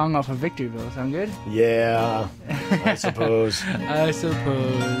get a song off of Victoryville? Sound good? Yeah, I suppose. I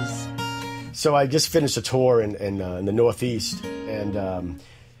suppose. So I just finished a tour in the Northeast, and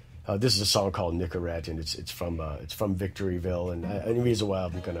this is a song called Nicorette, and it's from Victoryville. And the reason why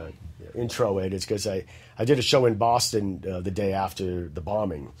I'm gonna intro it is because I did a show in Boston the day after the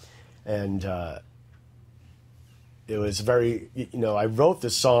bombing, and. It was very, you know, I wrote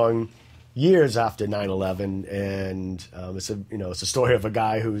this song years after 9/11, and it's a story of a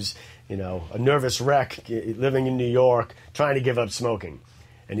guy who's, you know, a nervous wreck living in New York, trying to give up smoking,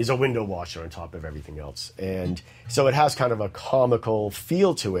 and he's a window washer on top of everything else, and so it has kind of a comical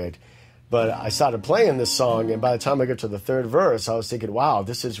feel to it. But I started playing this song, and by the time I got to the third verse, I was thinking, wow,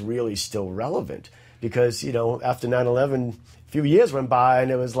 this is really still relevant, because, you know, after 9/11, a few years went by,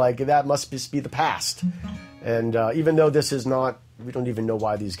 and it was like that must just be the past. And even though this is not, we don't even know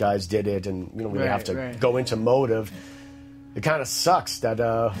why these guys did it, and we don't really have to go into motive, it kind of sucks that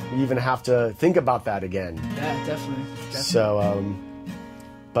we even have to think about that again. Yeah, definitely. So,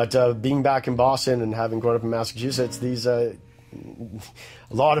 but being back in Boston and having grown up in Massachusetts, a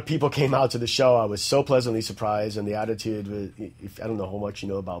lot of people came out to the show. I was so pleasantly surprised, and the attitude was, I don't know how much you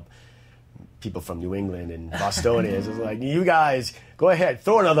know about people from New England and Bostonians. It's like, you guys, go ahead,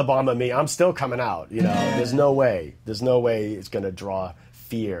 throw another bomb at me. I'm still coming out. You know, there's no way it's going to draw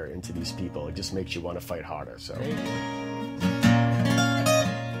fear into these people. It just makes you want to fight harder. So.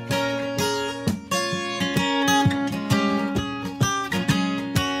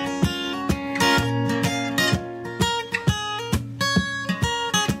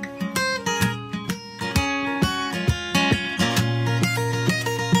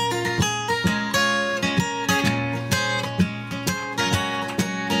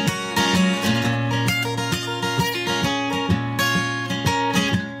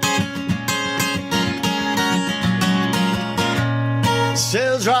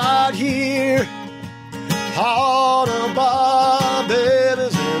 Says right here, all the bar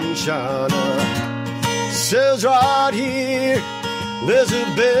babies in China. Says right here, there's a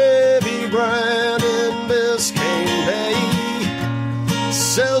baby brand in Biscayne Bay.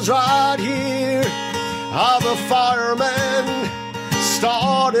 Says right here, how the firemen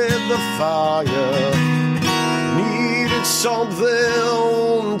started the fire. Needed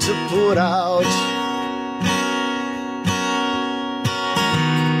something to put out.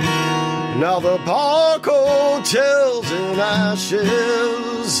 Now the park hotel's in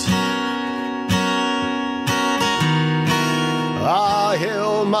ashes. I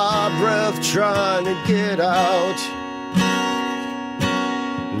held my breath trying to get out.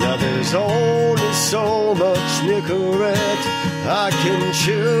 Now there's only so much Nicorette I can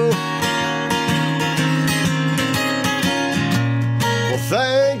chew. Well,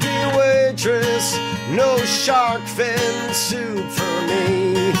 thank you, waitress, no shark fin soup for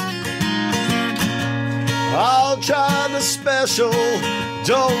me. I'll try the special,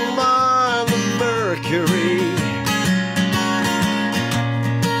 don't mind the mercury.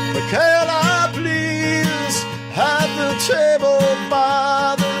 But can I please have the table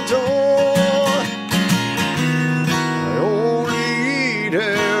by the door? I only eat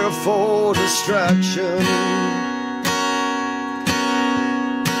here for distraction.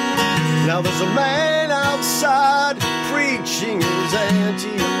 Now there's a man outside preaching his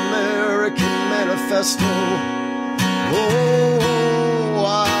anti-American manifesto. Oh,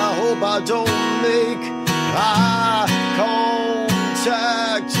 I hope I don't make eye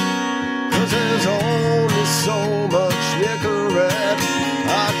contact, 'cause there's only so much Nicorette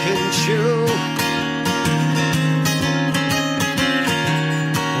I can chew.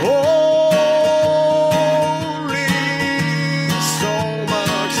 Only so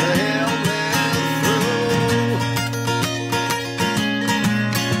much to help me through.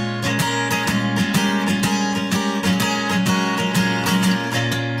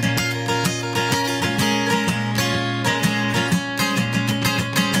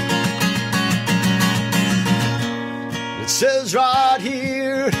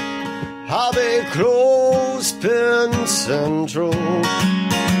 Central.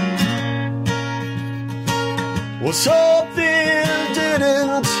 Well, something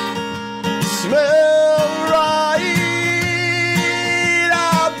didn't smell right.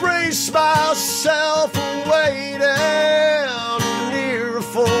 I braced myself way down near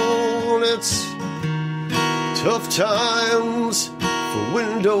full. It's tough times for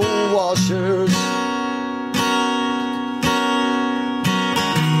window washers.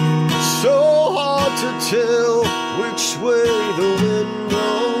 So hard to tell which way the wind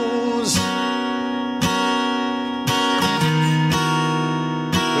blows.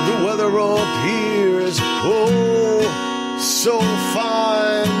 The weather up here is oh so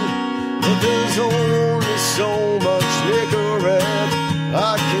fine, but there's only so much Nicorette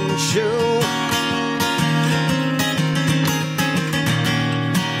I can chew.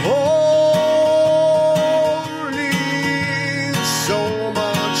 Only so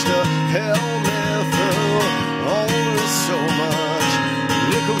much to help me through. Only so much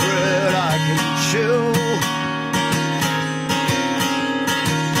Nicorette I can chew.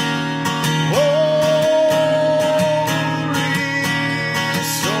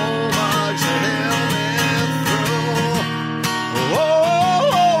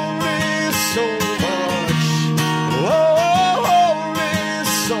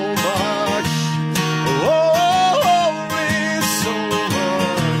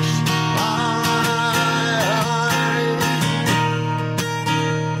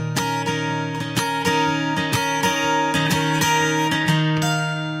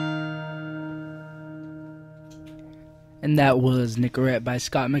 And that was Nicorette by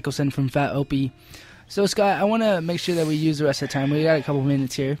Scott Mickelson from Fat Opie. So, Scott, I want to make sure that we use the rest of the time. We got a couple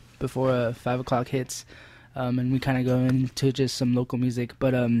minutes here before 5 o'clock hits, and we kind of go into just some local music.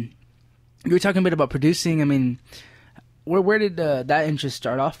 But you were talking a bit about producing. I mean, where did that interest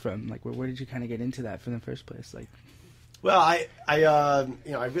start off from? Like, where did you kind of get into that from the first place? Like, well, I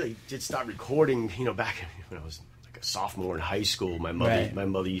really did start recording, back when I was a sophomore in high school. My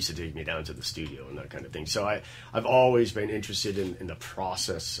mother used to take me down to the studio and that kind of thing. So I've always been interested in the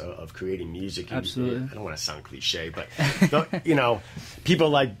process of creating music. Absolutely. I don't want to sound cliche, but people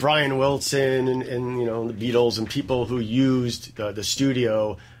like Brian Wilson and the Beatles and people who used the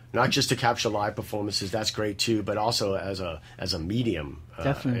studio not just to capture live performances, that's great too, but also as a medium.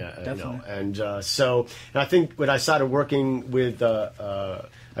 Definitely. And so I think when I started working with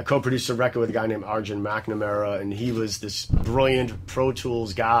I co-produced a record with a guy named Arjun McNamara, and he was this brilliant Pro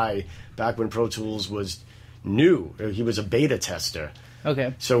Tools guy back when Pro Tools was new. He was a beta tester.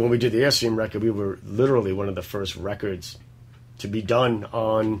 Okay. So when we did the Airstream record, we were literally one of the first records to be done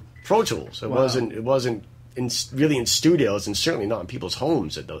on Pro Tools. It wasn't really in studios, and certainly not in people's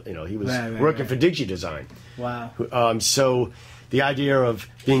homes. He was working for DigiDesign. Wow. So the idea of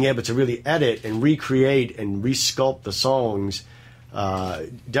being able to really edit and recreate and resculpt the songs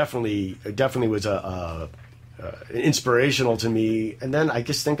definitely was inspirational to me. And then I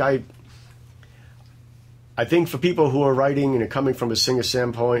just think I think for people who are writing and coming from a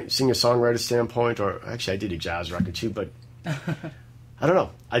singer-songwriter standpoint, or actually I did a jazz record too, but I don't know.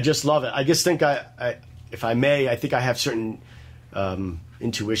 I just love it. I just think if I may, I think I have certain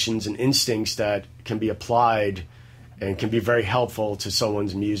intuitions and instincts that can be applied and can be very helpful to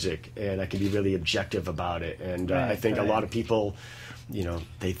someone's music, and I can be really objective about it. And I think a lot of people,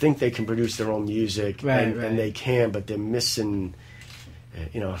 they think they can produce their own music, and they can, but they're missing,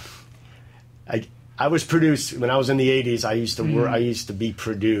 I was produced when I was in the 80s. I used to work. I used to be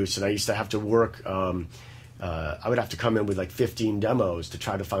produced, and I used to have to work. I would have to come in with like 15 demos to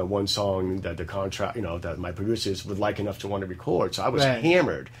try to find one song that the contract, that my producers would like enough to want to record. So I was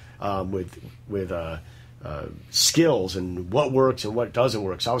hammered with skills and what works and what doesn't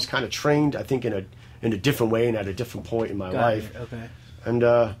work. So I was kind of trained, I think, in a different way and at a different point in my life. Okay. And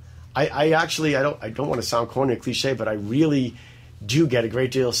I actually I don't want to sound corny or cliche, but I really do get a great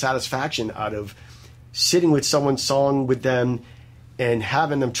deal of satisfaction out of sitting with someone's song with them and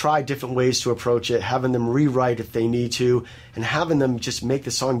having them try different ways to approach it, having them rewrite if they need to, and having them just make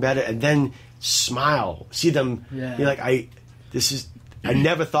the song better, and then smile, see them be like, I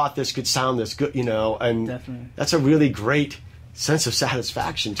never thought this could sound this good, and Definitely. That's a really great sense of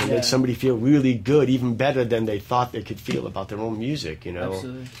satisfaction to make somebody feel really good, even better than they thought they could feel about their own music,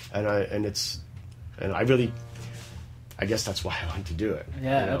 Absolutely. And I guess that's why I like to do it.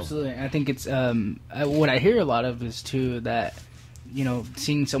 Yeah, absolutely. I think it's what I hear a lot of is too that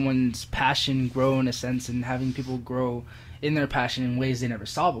seeing someone's passion grow in a sense, and having people grow in their passion in ways they never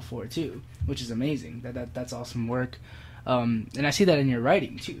saw before too, which is amazing. That's awesome work. And I see that in your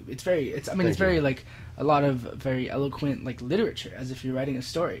writing too. It's very like a lot of very eloquent like literature, as if you're writing a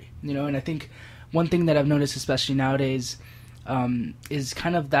story, and I think one thing that I've noticed, especially nowadays, is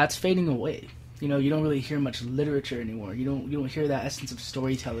kind of that's fading away. You know, you don't really hear much literature anymore. You don't hear that essence of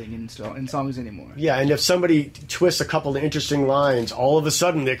storytelling in songs anymore. Yeah, and if somebody twists a couple of interesting lines, all of a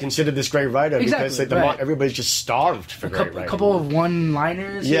sudden they're considered this great writer because everybody's just starved for great writing. A couple of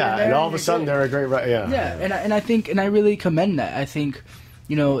one-liners. Yeah, and all of a sudden they're a great writer. Yeah, and I really commend that. I think,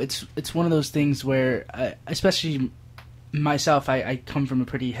 you know, it's one of those things where, especially myself, I come from a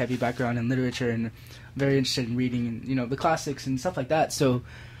pretty heavy background in literature and very interested in reading and, you know, the classics and stuff like that. So,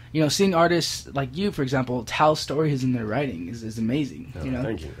 you know, seeing artists like you, for example, tell stories in their writing is amazing. Oh, you know,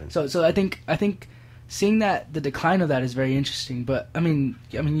 thank you. Man. So I think seeing that the decline of that is very interesting. But I mean,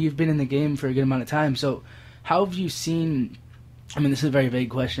 you've been in the game for a good amount of time. So how have you seen? I mean, this is a very vague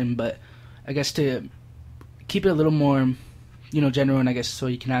question, but I guess to keep it a little more, you know, general, and I guess so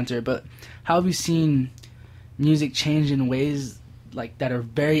you can answer it. But how have you seen music change in ways like that are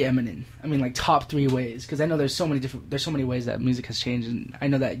very eminent? I mean, like top 3 ways, because I know there's so many ways that music has changed, and I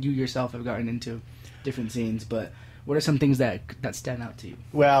know that you yourself have gotten into different scenes. But what are some things that stand out to you?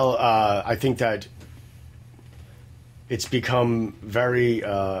 Well, I think that it's become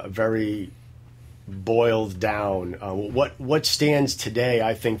very boiled down. What stands today,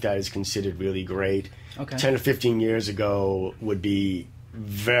 I think that is considered really great. Okay. 10 or 15 years ago would be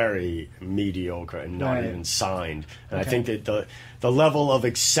very mediocre and not even signed. And I think that the level of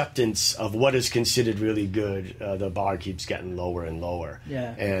acceptance of what is considered really good, the bar keeps getting lower and lower.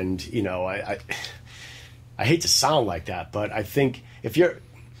 Yeah. And, you know, I hate to sound like that, but I think if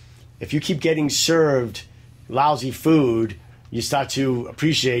you keep getting served lousy food, you start to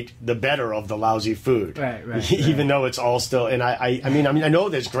appreciate the better of the lousy food. Right. Even though it's all still, and I mean, I know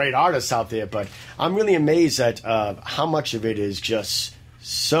there's great artists out there, but I'm really amazed at how much of it is just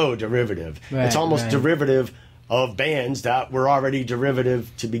so derivative. Right, it's almost derivative of bands that were already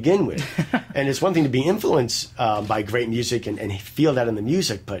derivative to begin with. And it's one thing to be influenced by great music and feel that in the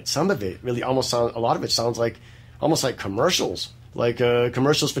music, but some of it really a lot of it sounds like almost like commercials. Like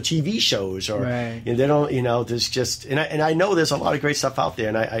commercials for TV shows, or right. They don't, you know. There's just, and I know there's a lot of great stuff out there,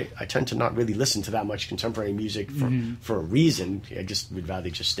 and I tend to not really listen to that much contemporary music for a reason. I just would rather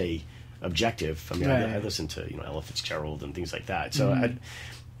just stay objective. I mean, I listen to, you know, Ella Fitzgerald and things like that. So,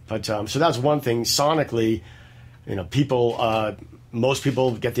 so that's one thing. Sonically, you know, most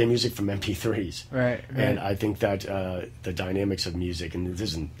people get their music from MP3s, right. And I think that the dynamics of music, and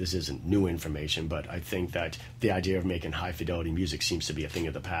this isn't new information, but I think that the idea of making high fidelity music seems to be a thing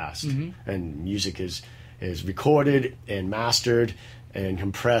of the past. And music is recorded and mastered and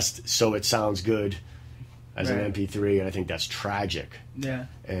compressed so it sounds good as an MP3, and I think that's tragic. Yeah.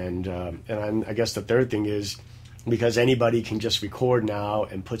 And I guess the third thing is, because anybody can just record now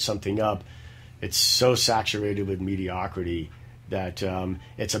and put something up, it's so saturated with mediocrity that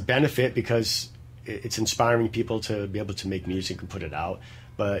it's a benefit because it's inspiring people to be able to make music and put it out,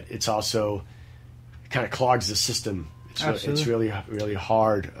 but it's also kind of clogs the system. It's really, really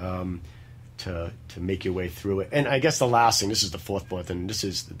hard to make your way through it. And I guess the last thing, this is the fourth, and this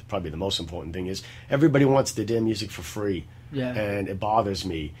is probably the most important thing, is everybody wants their damn music for free. Yeah. And it bothers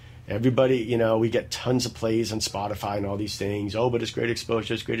me. Everybody, you know, we get tons of plays on Spotify and all these things. Oh, but it's great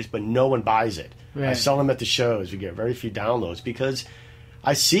exposure, but no one buys it. Right. I sell them at the shows. We get very few downloads because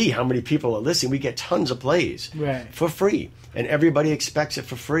I see how many people are listening. We get tons of plays for free, and everybody expects it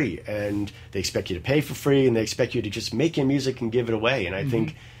for free, and they expect you to pay for free, and they expect you to just make your music and give it away. And I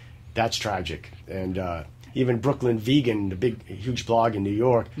think that's tragic. And even Brooklyn Vegan, the huge blog in New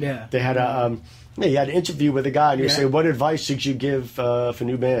York, they had you had an interview with a guy, and you say, what advice should you give for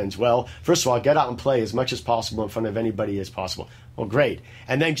new bands? Well, first of all, get out and play as much as possible in front of anybody as possible. Well, great.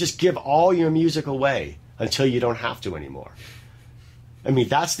 And then just give all your music away until you don't have to anymore. I mean,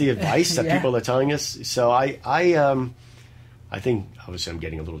 that's the advice that people are telling us. So I think, obviously I'm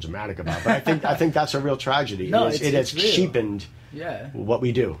getting a little dramatic about it, but I think that's a real tragedy. No, it has cheapened what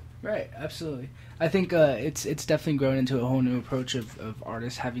we do. Right, absolutely. I think it's definitely grown into a whole new approach of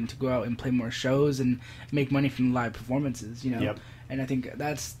artists having to go out and play more shows and make money from live performances, you know. Yep. And I think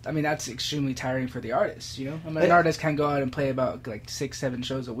that's extremely tiring for the artists, you know. I mean, an artist can go out and play about like 6-7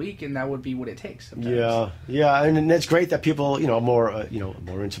 shows a week, and that would be what it takes sometimes. Yeah, and it's great that people, you know, more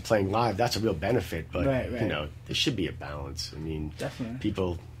into playing live. That's a real benefit, but you know, there should be a balance. I mean, definitely,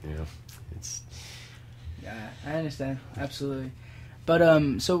 people, you know, it's. Yeah, I understand absolutely.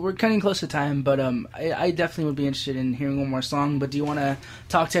 But so we're cutting close to time, but I definitely would be interested in hearing one more song. But do you want to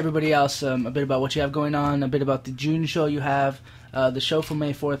talk to everybody else a bit about what you have going on, a bit about the June show you have, the show for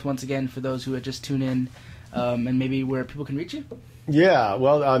May 4th, once again, for those who had just tuned in, and maybe where people can reach you? Yeah,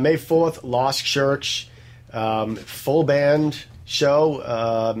 well, May 4th, Lost Church, full band, show.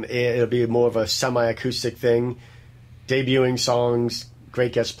 It'll be more of a semi-acoustic thing, debuting songs,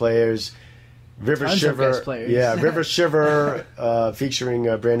 great guest players. River Tons of Shiver, guest players. yeah, River Shiver, featuring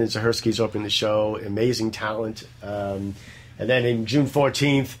Brandon Zahersky's opening the show. Amazing talent. And then in June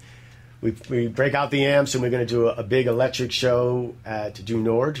 14th, we break out the amps and we're going to do a big electric show at Du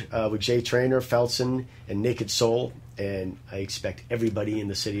Nord with Jay Traynor, Felsen, and Naked Soul. And I expect everybody in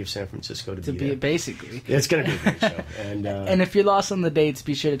the city of San Francisco to be there. Basically. It's going to be a great show. And if you're lost on the dates,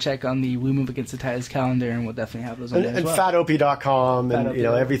 be sure to check on the We Move Against the Tides calendar, and we'll definitely have those on there as well. FatOp.com, and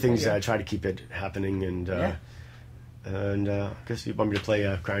FatOp.com. everything's. Yeah. I try to keep it happening, and I guess you want me to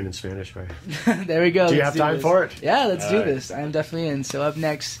play Crying in Spanish, right? There we go. Do you Let's have time this. for it? Yeah, let's do All right. this. I'm definitely in. So up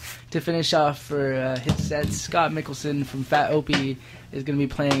next, to finish off for hit sets, Scott Mickelson from Fat Opie is going to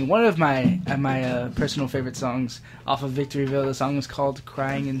be playing one of my personal favorite songs off of Victoryville. The song is called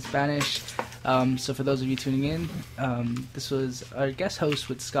Crying in Spanish. So for those of you tuning in, this was our guest host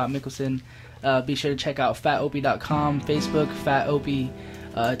with Scott Mickelson. Be sure to check out FatOpie.com, Facebook, Fat Opie,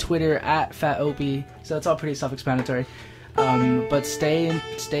 Twitter at Fat Opie. So it's all pretty self-explanatory. But stay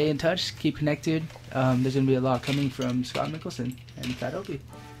in touch, keep connected. There's going to be a lot coming from Scott Mickelson and Fat Opie.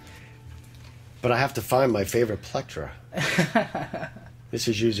 But I have to find my favorite plectra. This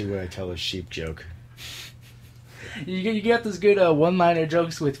is usually where I tell a sheep joke. You got those good one-liner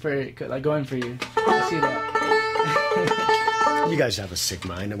jokes going for you. I see that. You guys have a sick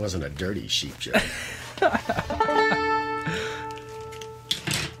mind. It wasn't a dirty sheep joke.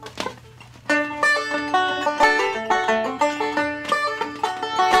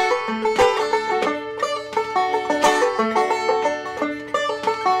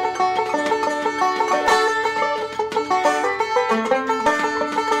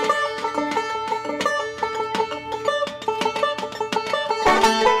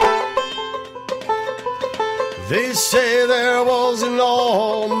 They say there was an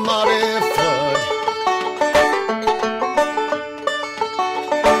almighty flood.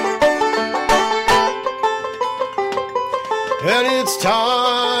 And it's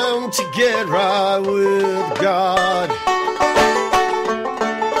time to get right with God.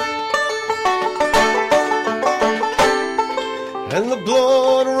 And the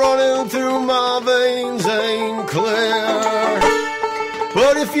blood running through my veins ain't clear.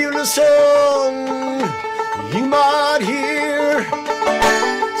 But if you listen, you might hear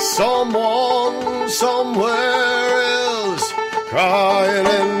someone somewhere else crying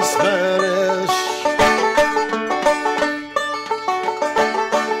in Spanish.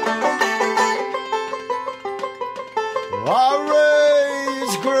 I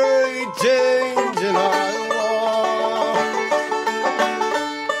raised Great Danes in Iowa.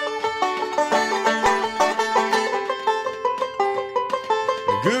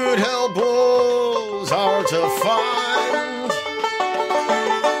 Good help was hard to find.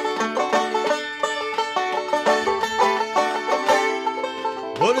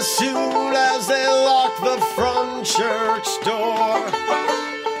 But as soon as they locked the front church door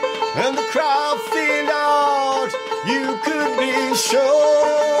and the crowd thinned out, you could be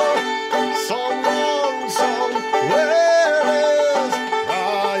sure someone somewhere is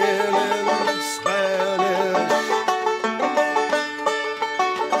crying in Spanish.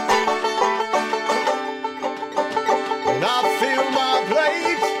 And I fill my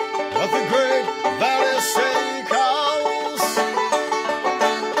plate at the Great Valley Steakhouse.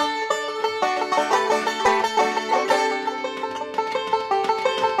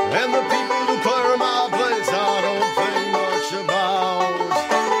 And the people who clear my plates I don't think much about.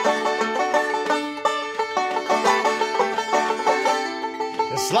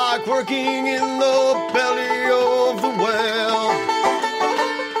 It's like working in the belly of the whale,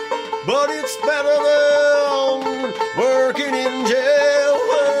 but it's better than working in jail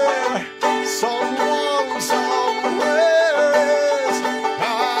where someone somewhere is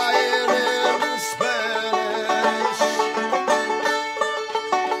crying in Spanish.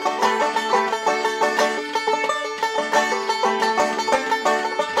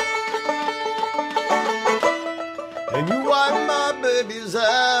 And you wipe my baby's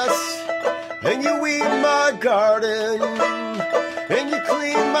ass, and you weed my garden, and you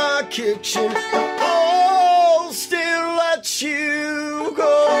clean my kitchen. I'll still let you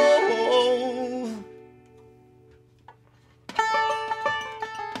go.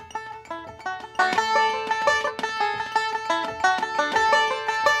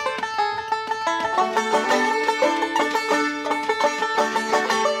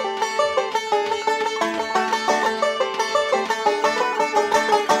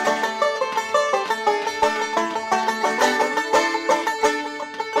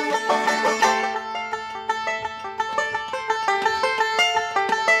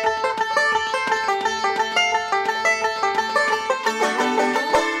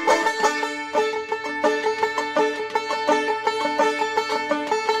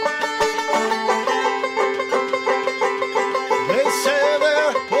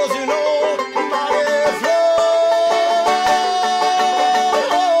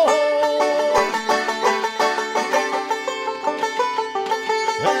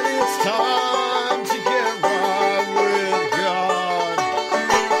 and it's time to get right with God.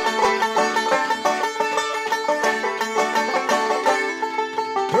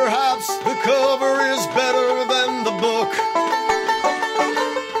 Perhaps the cover is better than the book.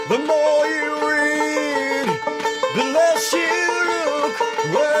 The more you read, the less you look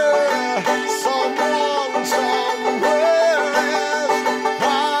where someone somewhere is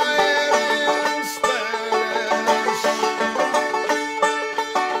crying in Spanish.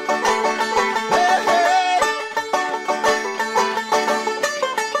 Hey, hey.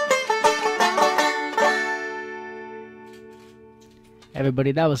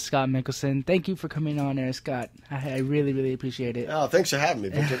 Everybody, that was Scott Mickelson. Thank you for coming on air, Scott. I really, really appreciate it. Oh, thanks for having me,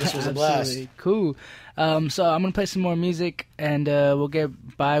 Victor. This was a blast. Absolutely. Cool. So I'm going to play some more music, and we'll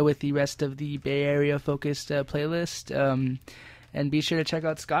get by with the rest of the Bay Area-focused playlist. And be sure to check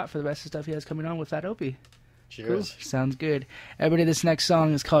out Scott for the rest of the stuff he has coming on with Fat Opie. Cheers. Cool. Sounds good. Everybody, this next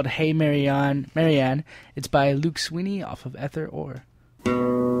song is called Hey Marianne. It's by Luke Sweeney off of Ether Ore.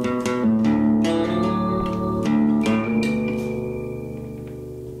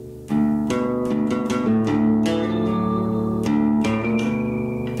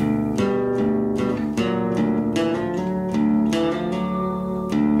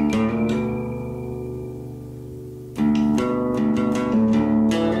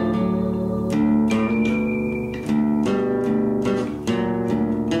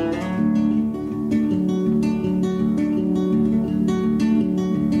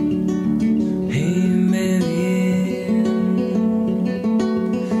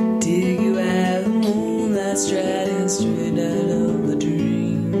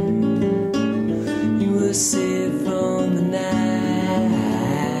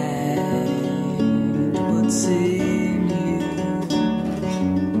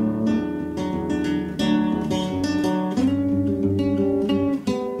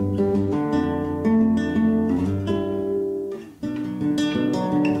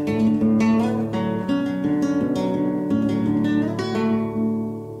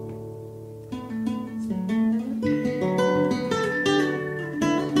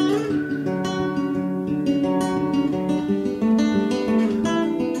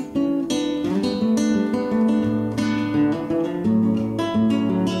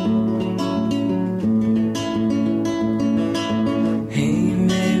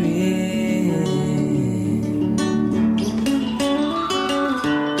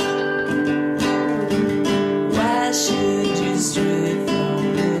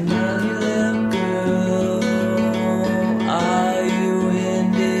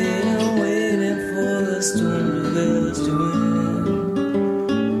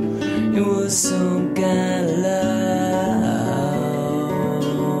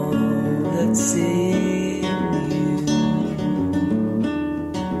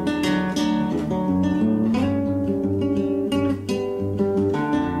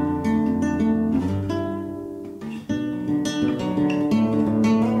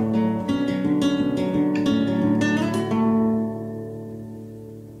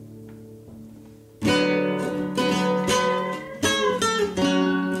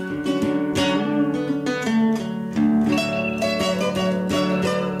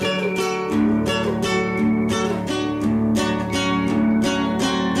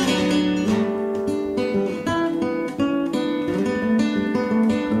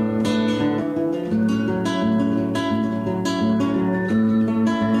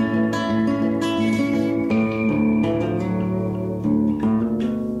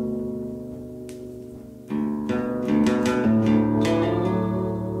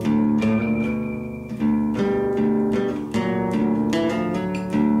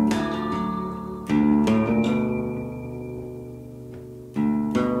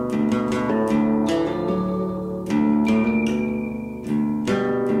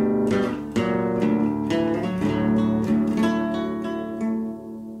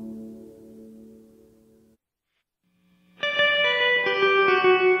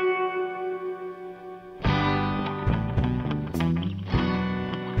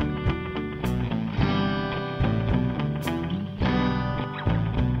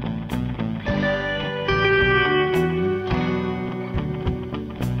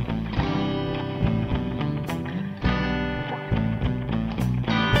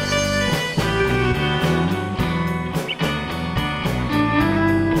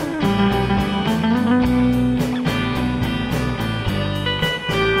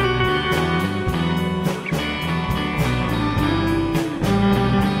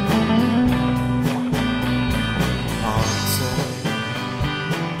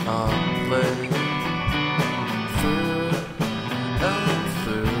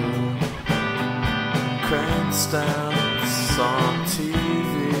 dance on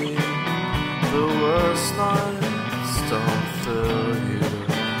TV. The worst nights don't fill you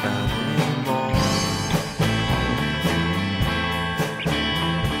anymore.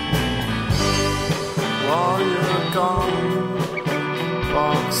 While you're gone,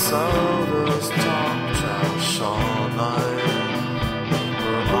 box sodas, talk trash all night.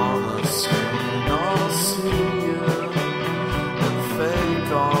 We're on the screen, I'll see you and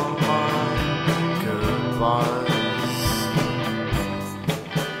fake all my goodbyes.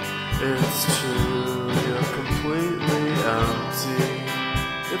 It's true, you're completely empty.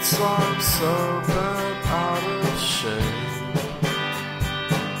 It's like so bad out of shape.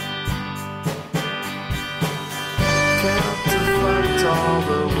 Can't deflect all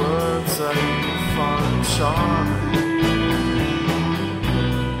the words that you find charming.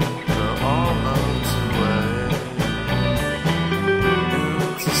 They're all melted away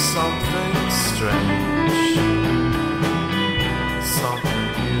into something strange, something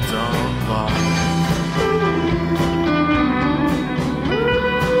you don't like.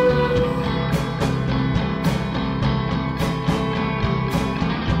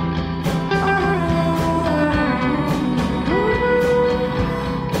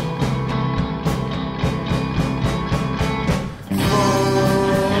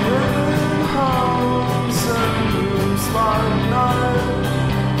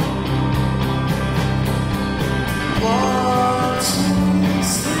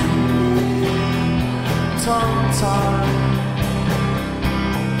 Tongue-tied.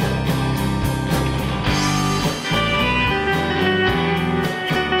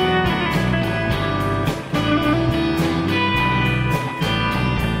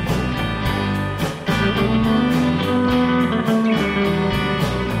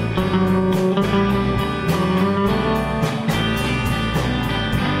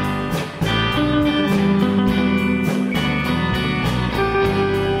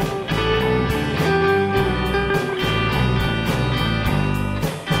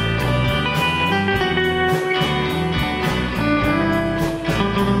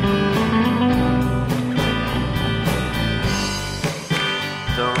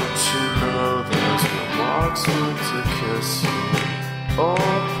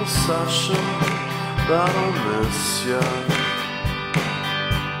 That'll miss ya.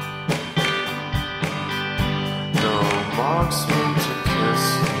 No marksman to kiss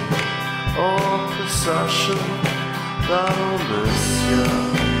you, or procession that'll miss ya.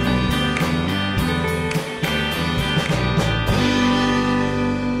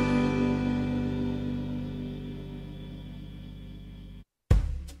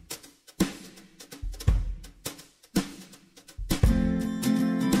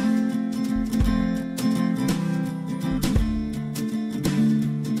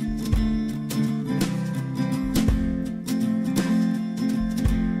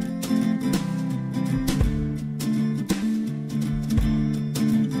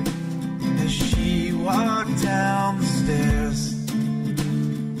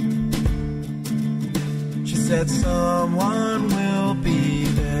 That someone will be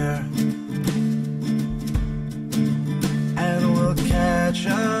there and we'll catch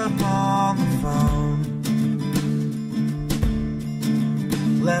up on the phone.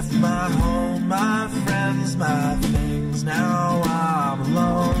 Left my home, my friends, my things, now I'm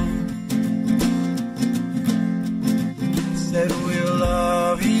alone. Said we'll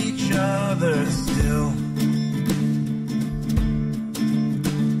love each other still,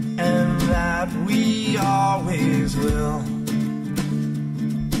 and that we always will.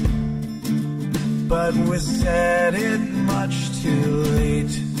 But we said it much too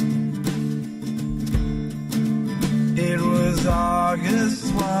late. It was August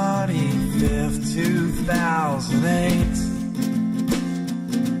 25th, 2008.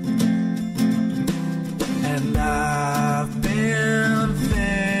 And I've been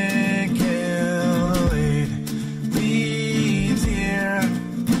thinking late leaves here,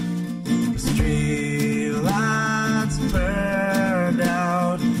 street lights burned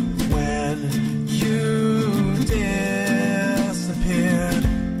out when you disappeared.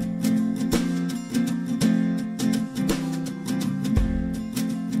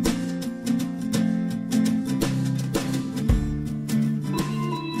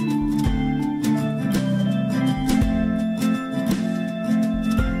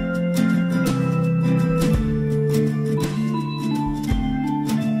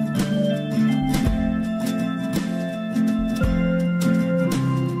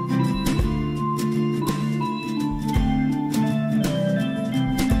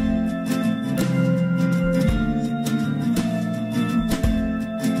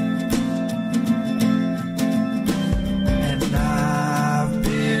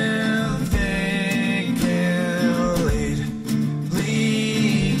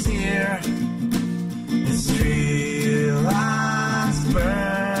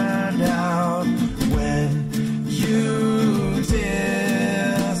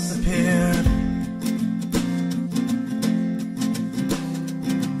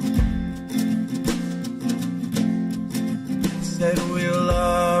 we'll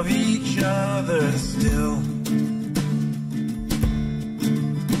love each other still,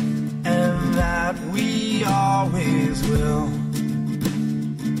 and that we always will.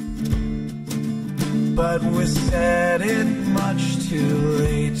 But we said it much too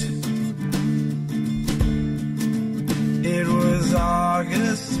late. It was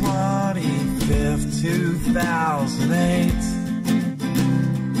August 25th, 2008.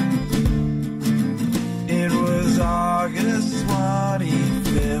 It was August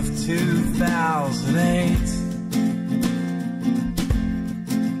 25th, 2008.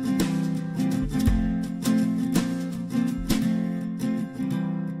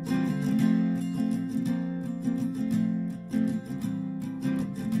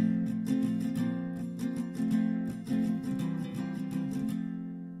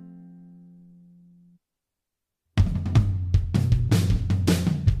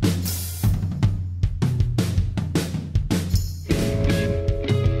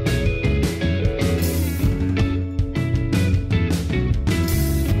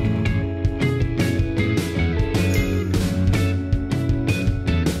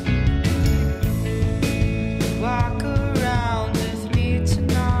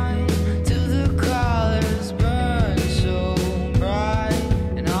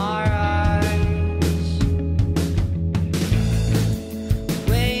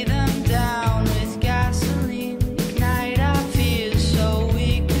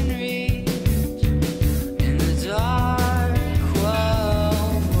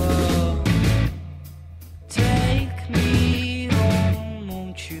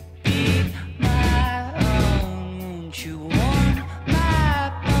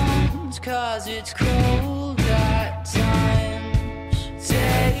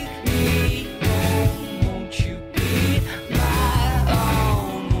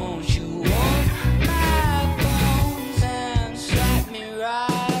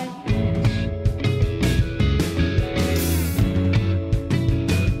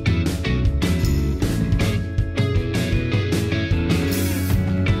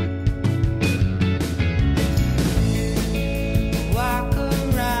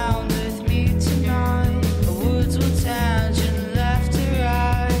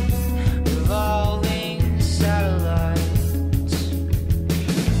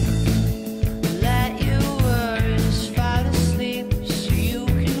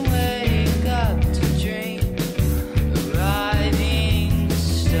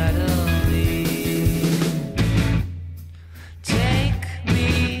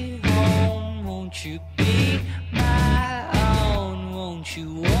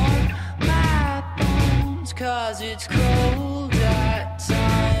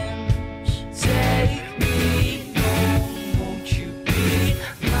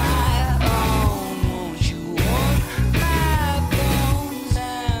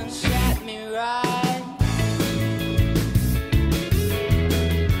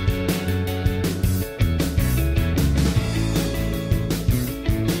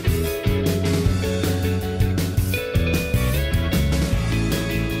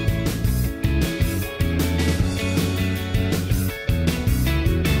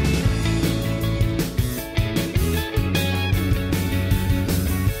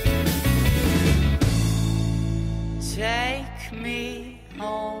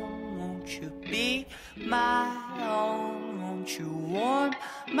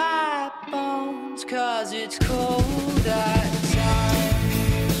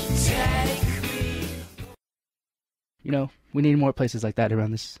 You know, we need more places like that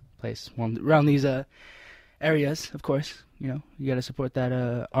around this place. Well, around these areas, of course. You know, you got to support that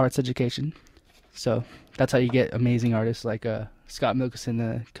arts education. So that's how you get amazing artists like Scott Mickelson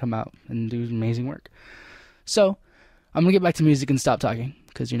to come out and do amazing work. So I'm going to get back to music and stop talking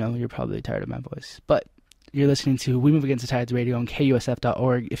because, you know, you're probably tired of my voice. But you're listening to We Move Against the Tides Radio on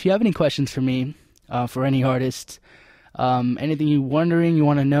KUSF.org. If you have any questions for me, for any artist, anything you're wondering, you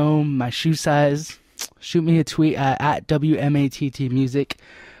want to know, my shoe size, shoot me a tweet at WMATTmusic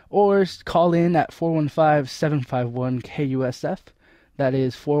or call in at 415-751-KUSF. That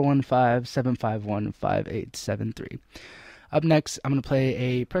is 415-751-5873. Up next, I'm going to play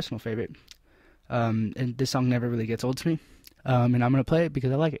a personal favorite. And this song never really gets old to me. And I'm going to play it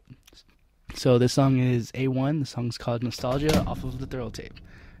because I like it. So this song is A1. The song's called Nostalgia off of the Thrill tape.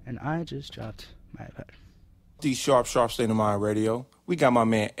 And I just dropped my iPad. D Sharp State of Mind Radio. We got my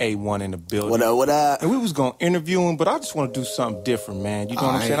man A1 in the building. What up, what up? And we was going to interview him, but I just want to do something different, man. You know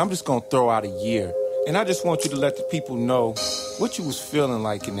what I'm saying? I'm just going to throw out a year. And I just want you to let the people know what you was feeling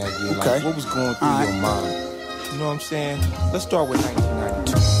like in that year. Okay. Like what was going through your mind. You know what I'm saying? Let's start with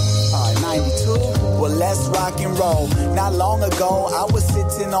 1992. All right, 92. well let's rock and roll. Not long ago, I was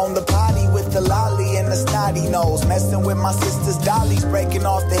sitting on the potty with the lolly and the snotty nose, messing with my sister's dollies, breaking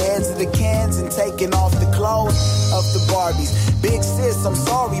off the heads of the cans and taking off the clothes of the Barbies. Big sis, I'm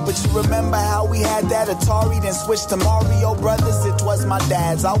sorry, but you remember how we had that Atari, then switched to Mario Brothers? It was my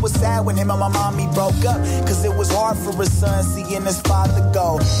dad's. I was sad when him and my mommy broke up, cause it was hard for a son seeing his father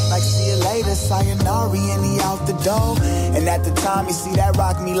go. Like, see you later, sayonara, and he out the door. And at the time, you see, that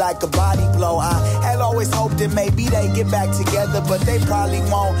rocked me like a body blow. I had always hoped that maybe they get back together, but they probably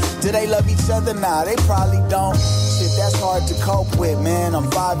won't. Do they love each other? Nah, they probably don't. Shit, that's hard to cope with, man. I'm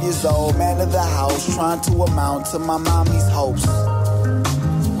 5 years old, man of the house, trying to amount to my mommy's hopes.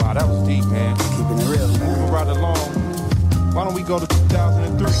 Wow, that was deep, man. Keeping it real, man. Moving right along. Why don't we go to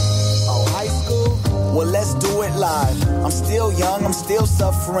 2003? Oh, high school? Well, let's do it live. I'm still young, I'm still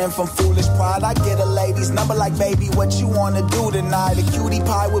suffering from foolish pride. I get a lady's number like, baby, what you wanna do tonight? A cutie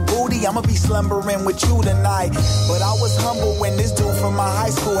pie with booty, I'ma be slumbering with you tonight. But I was humble when this dude from my high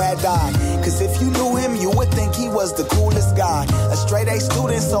school had died. Cause if you knew him, you would think he was the coolest guy. A straight A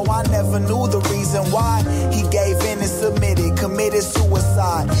student, so I never knew the reason why. He gave in and submitted, committed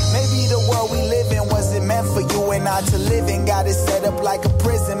suicide. Maybe the world we live in wasn't meant for you and I to live in. Got it set up like a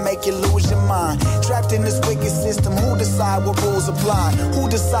prison, make you lose your mind. Trapped in this wicked system, who decide what rules apply? Who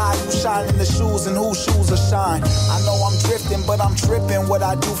decide who shine in the shoes and whose shoes will shine? I know I'm drifting, but I'm tripping. What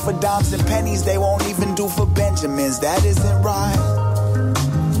I do for dimes and pennies, they won't even do for Benjamins. That isn't right.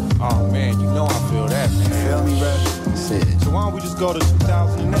 Oh man, you know I feel that, man. Feel me, bro? That's it. So why don't we just go to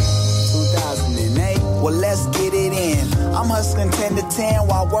 2008? 2008, well let's get it in. I'm hustling 10 to 10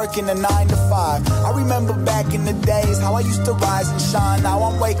 while working a 9 to 5. I remember back in the days how I used to rise and shine. Now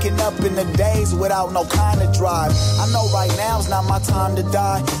I'm waking up in the days without no kind of drive. I know right now's not my time to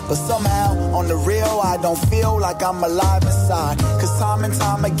die, but somehow on the real I don't feel like I'm alive inside. Cause time and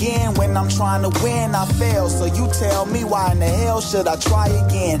time again when I'm trying to win I fail. So you tell me, why in the hell should I try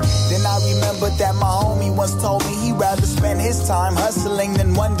again? Then I remembered that my homie once told me he'd rather spend his time hustling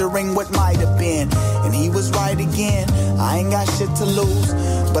than wondering what might have been. And he was right again. I ain't got shit to lose,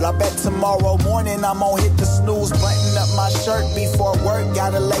 but I bet tomorrow morning I'm gonna hit the snooze. Button up my shirt before work,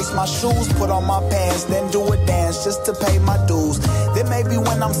 gotta lace my shoes, put on my pants, then do a dance just to pay my dues. Then maybe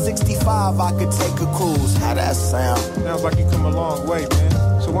when I'm 65 I could take a cruise. How that sound? Sounds like you come a long way,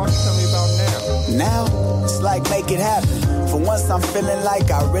 man. So why don't you tell me about now? Now, it's like make it happen. For once I'm feeling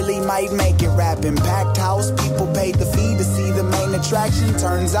like I really might make it rapping. Packed house, people paid the fee to see the main attraction.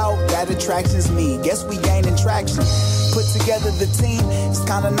 Turns out that attraction's me. Guess we gaining traction. Put together the team. It's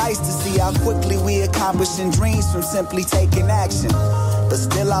kinda nice to see how quickly we accomplishing dreams from simply taking action. But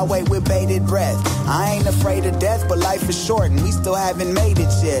still I wait with bated breath. I ain't afraid of death, but life is short and we still haven't made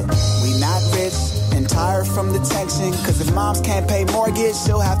it yet. We not rich and tired from the tension, cause if moms can't pay mortgage,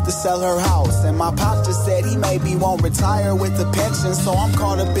 she'll have to sell her house. And my pop just said he maybe won't retire with a pension, so I'm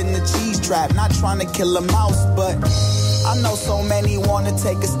caught up in the cheese trap, not trying to kill a mouse, but I know so many wanna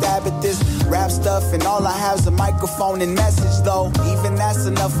take a stab at this rap stuff, and all I have's a microphone and message though. Even that's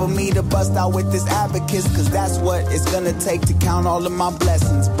enough for me to bust out with this abacus, cause that's what it's gonna take to count all of my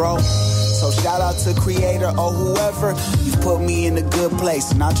blessings, bro. So shout out to creator or whoever, you've put me in a good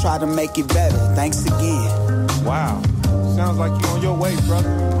place and I'll try to make it better. Thanks again. Wow, sounds like you on your way, brother.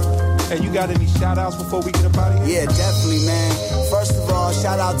 Hey, you got any shout outs before we get up out of here? Yeah, definitely, man. First of all,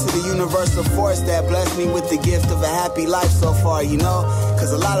 shout out to the universal force that blessed me with the gift of a happy life so far, you know?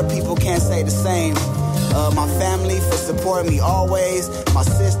 Cause a lot of people can't say the same. My family for supporting me always. My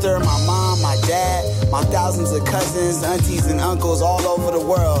sister, my mom, my dad, my thousands of cousins, aunties, and uncles all over the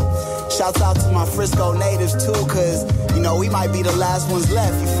world. Shouts out to my Frisco natives too, cause, you know, we might be the last ones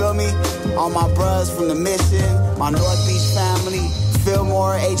left, you feel me? All my bros from the Mission, my North Beach family,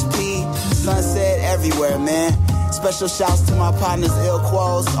 Fillmore, HP, Sunset, everywhere, man. Special shouts to my partners Ill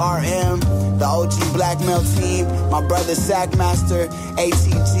Quos, RM, the OG Black Male team, my brother Sackmaster,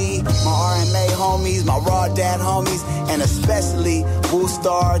 ATG, my RMA homies, my Raw Dad homies, and especially Boo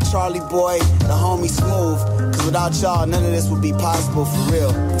Star, Charlie Boy, the homie Smooth. Cause without y'all, none of this would be possible for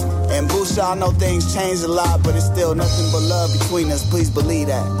real. And Boosh, I know things changed a lot, but it's still nothing but love between us, please believe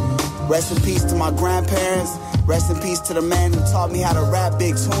that. Rest in peace to my grandparents. Rest in peace to the man who taught me how to rap,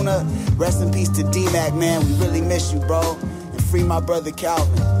 Big Tuna. Rest in peace to D-Mac, man. We really miss you, bro. And free my brother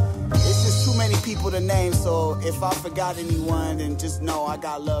Calvin. It's just too many people to name, so if I forgot anyone, then just know I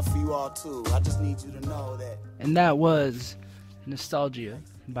got love for you all, too. I just need you to know that. And that was Nostalgia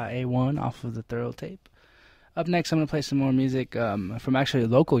by A1 off of the Thorough tape. Up next, I'm going to play some more music from actually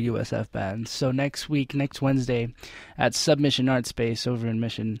local USF bands. So next week, next Wednesday, at Submission Art Space over in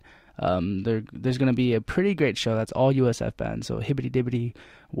Mission, There's going to be a pretty great show. That's all USF bands. So Hibbity Dibbity,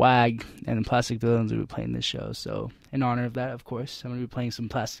 Wag, and Plastic Villains will be playing this show. So in honor of that, of course, I'm going to be playing some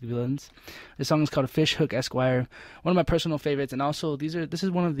Plastic Villains. This song is called Fish Hook Esquire, one of my personal favorites. And also, this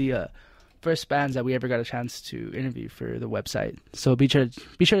is one of the first bands that we ever got a chance to interview for the website. So be sure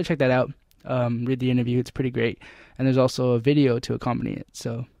to check that out. Read the interview. It's pretty great. And there's also a video to accompany it.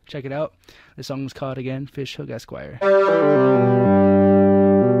 So check it out. The song is called, again, Fish Hook Esquire.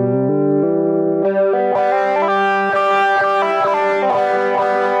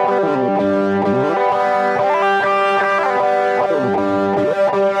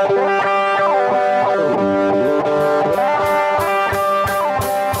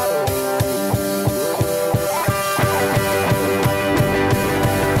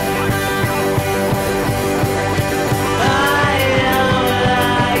 I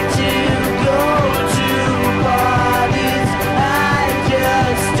like to go to parties. I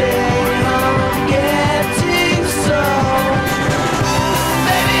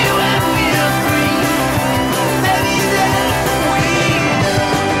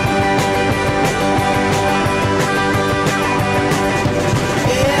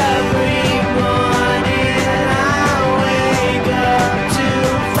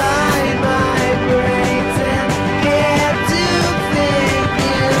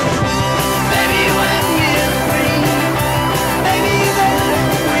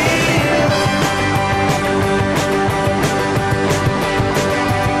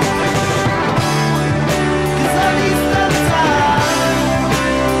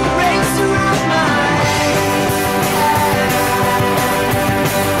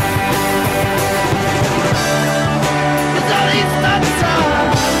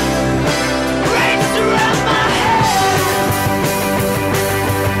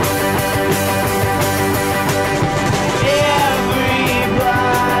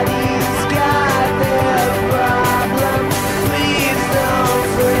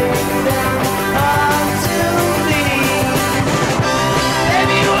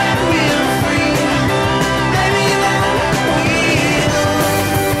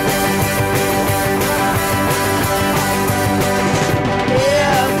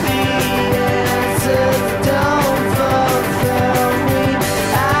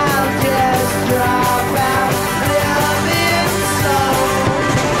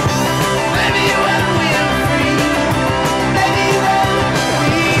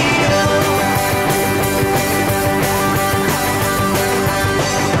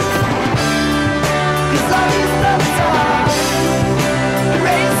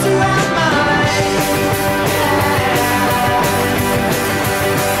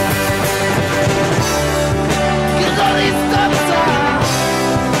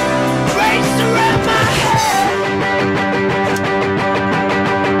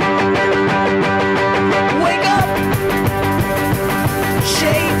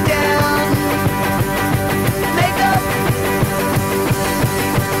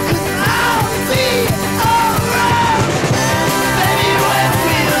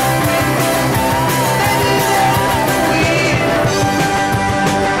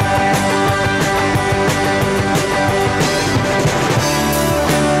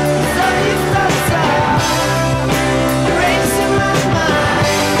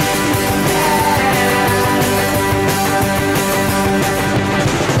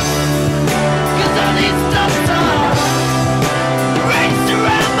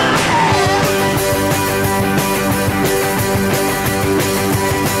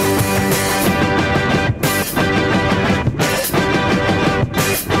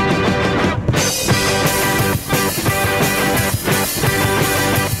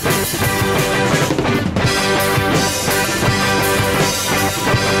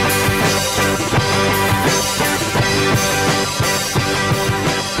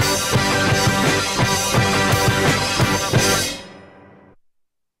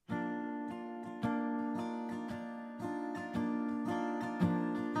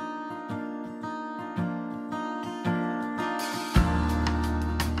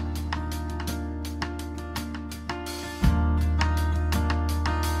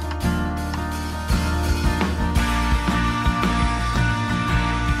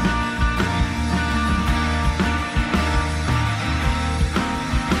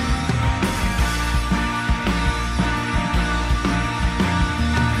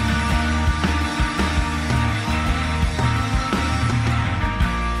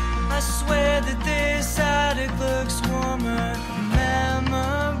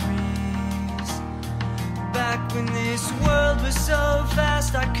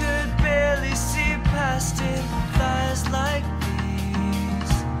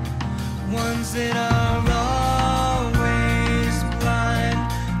that are always blind,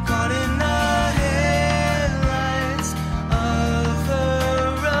 caught in the headlights of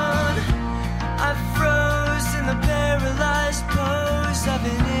her own. I froze in the paralyzed pose of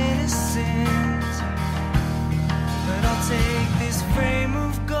an innocent, but I'll take this frame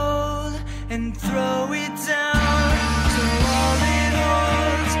of gold and throw it down, so all it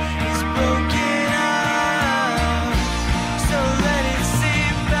holds is broken out. So let it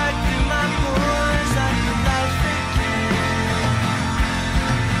seep back through my pores. I need life again.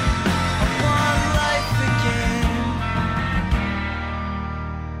 I want life again.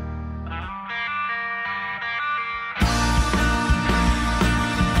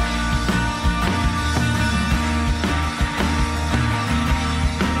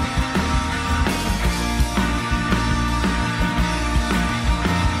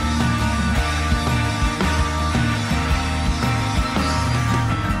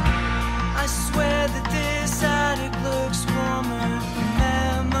 I swear that this attic looks warmer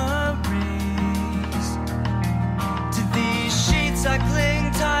than memories. To these sheets I cling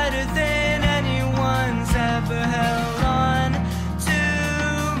tighter than anyone's ever held on to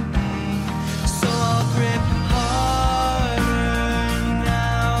me. So I'll grip harder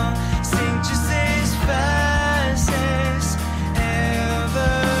now, sink just as fast as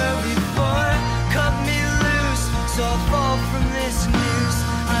ever before. Cut me loose, so I'll fall from this noose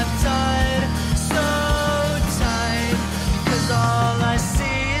I've tied so tight, because all I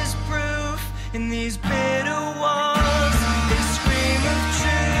see is proof in these bitter walls. They scream of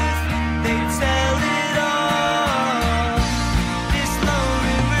truth, they tell it all. This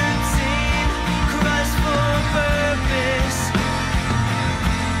lonely routine cries for purpose.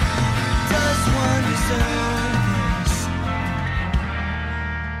 Does one deserve this?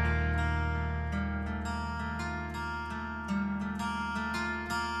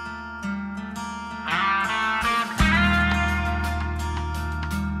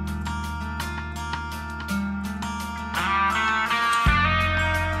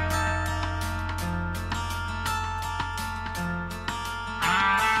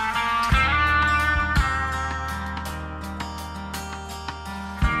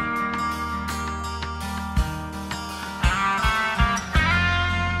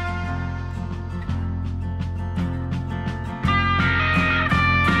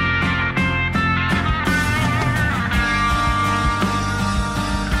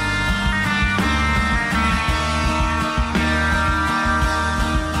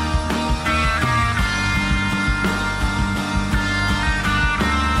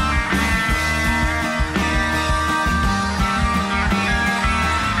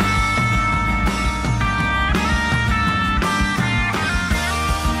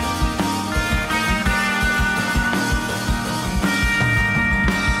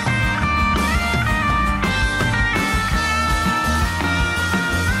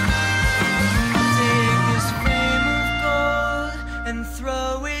 Take this frame of gold and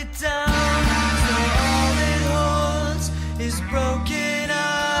throw it down, so all it holds is broken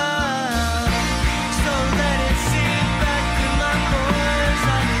out. So let it seep back through my pores.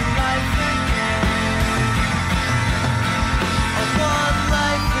 I need life again. I want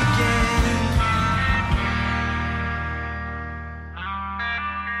life again.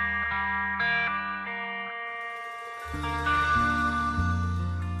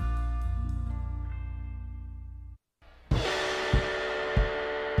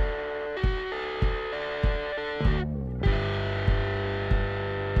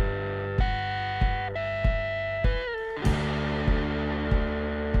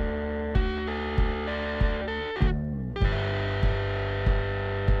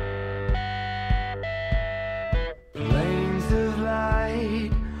 Planes of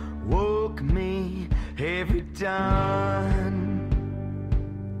light woke me every dawn.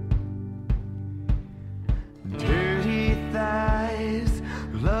 Dirty thighs,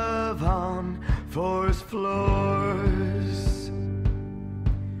 love on forest floors.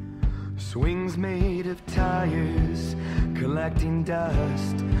 Swings made of tires, collecting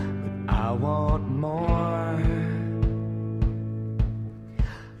dust, but I want more.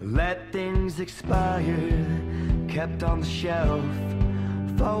 Let things expire, kept on the shelf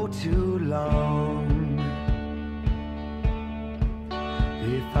for too long.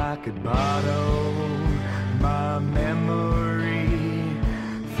 If I could borrow my memory,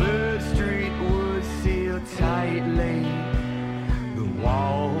 Third Street would seal tightly. The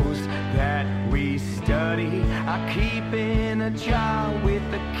walls that we study I keep in a jar with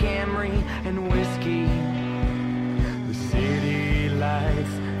a Camry and whiskey. The city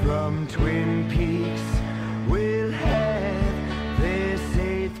lights from Twin Peaks will have their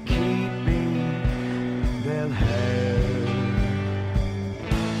safekeeping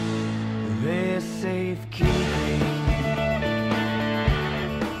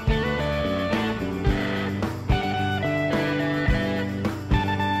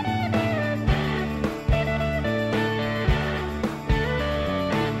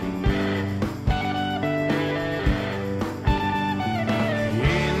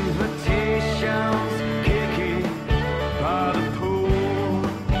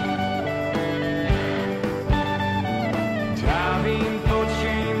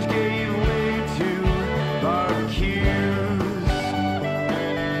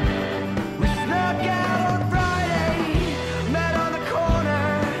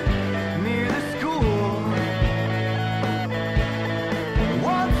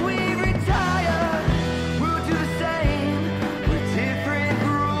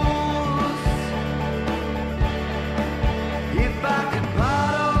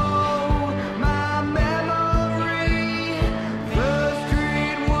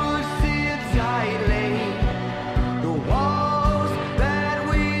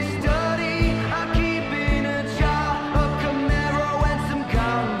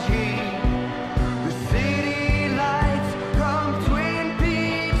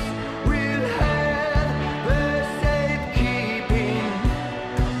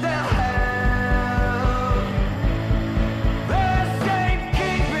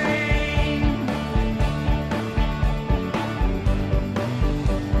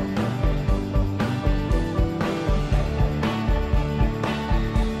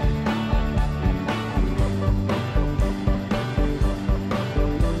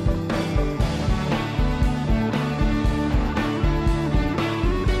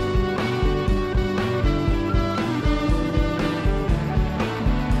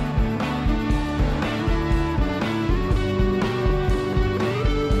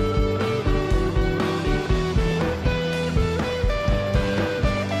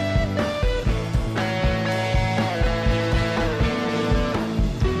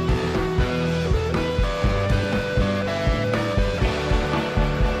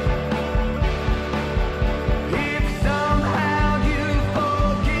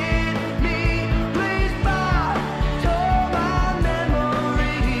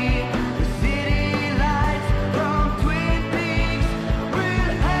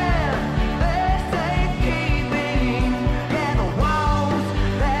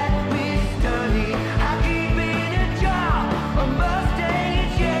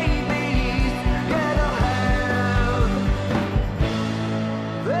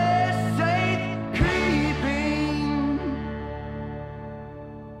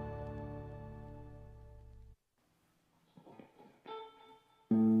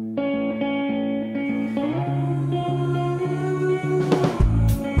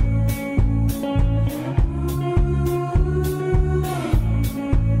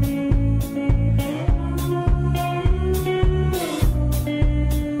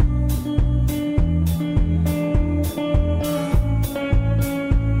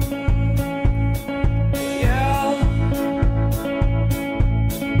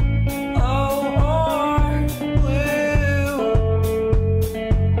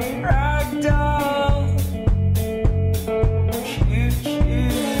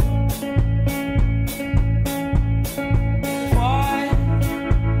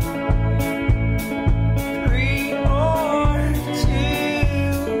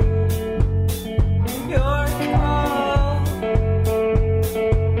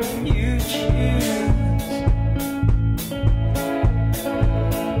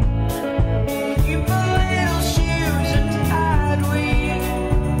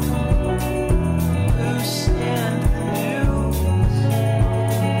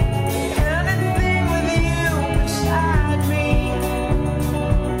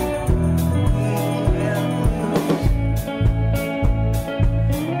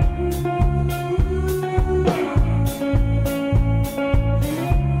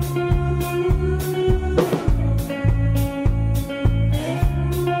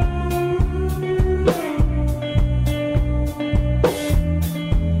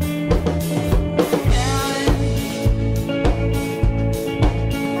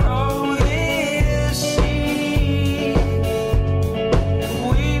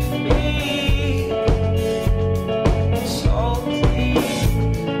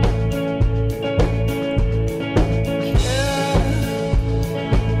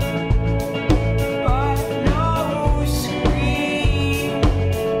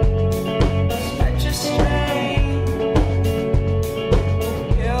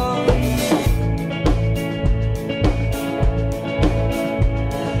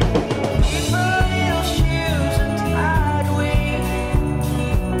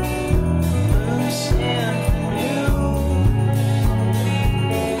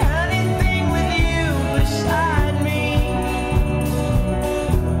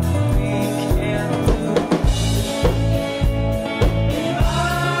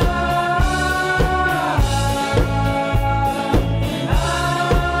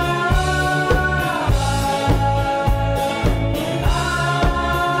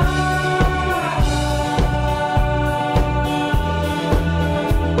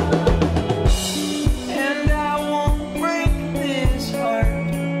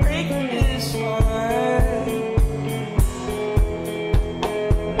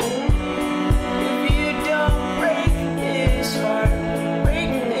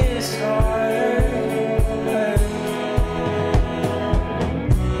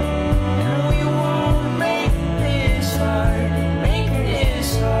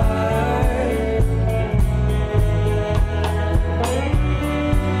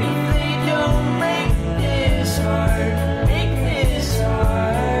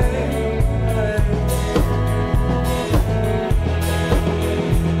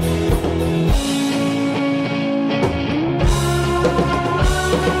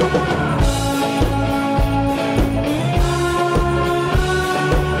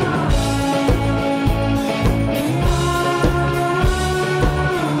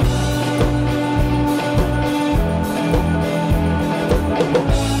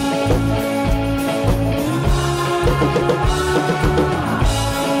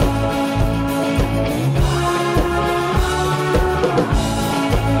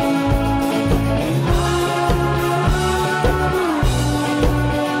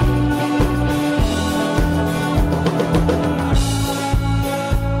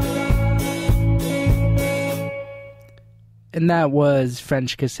And that was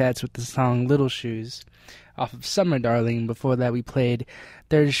French Cassettes with the song Little Shoes off of Summer Darling. Before that, we played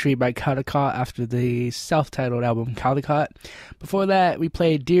 3rd Street by Caldecott after the self-titled album Caldecott. Before that, we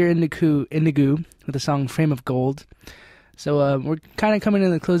played Dear Indigo with the song Frame of Gold. So we're kind of coming to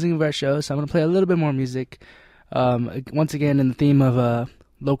the closing of our show, so I'm going to play a little bit more music. Once again, in the theme of a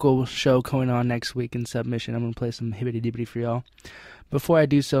local show going on next week in Submission, I'm going to play some Hibbity Dibbity for y'all. Before I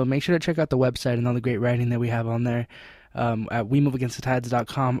do so, make sure to check out the website and all the great writing that we have on there at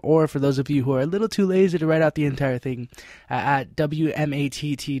WeMoveAgainstTheTides.com, or for those of you who are a little too lazy to write out the entire thing, at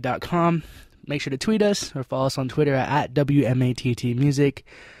WMATT.com. Make sure to tweet us or follow us on Twitter at WMATTmusic.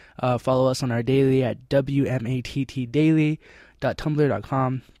 Follow us on our daily at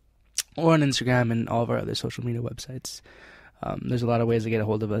WMATTdaily.tumblr.com, or on Instagram and all of our other social media websites. There's a lot of ways to get a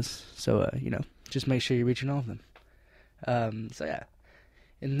hold of us, so just make sure you're reaching all of them. So yeah,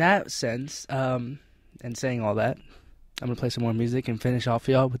 in that sense, and saying all that, I'm gonna play some more music and finish off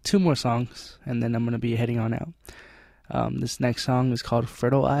y'all with 2 more songs, and then I'm gonna be heading on out. This next song is called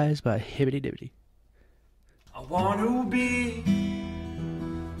Fertile Eyes by Hibbity Dibbity. I want to be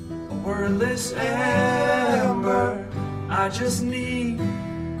a wordless ember. I just need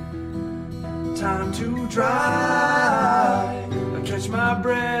time to dry. I catch my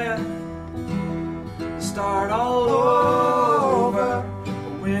breath, start all over.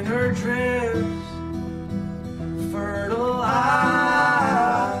 Winter drifts, fertile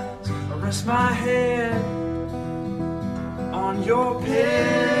eyes. I rest my head on your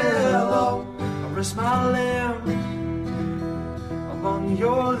pillow. I rest my limbs among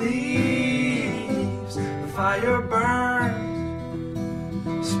your leaves. The fire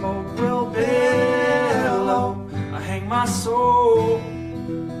burns, smoke will billow. I hang my soul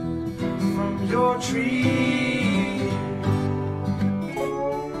from your tree.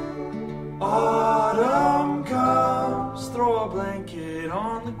 Autumn comes, throw a blanket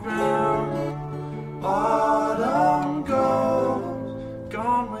on the ground. Autumn goes,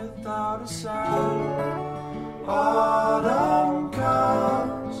 gone without a sound. Autumn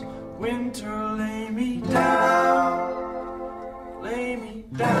comes, winter lay me down. Lay me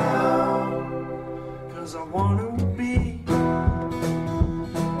down, 'cause I want to be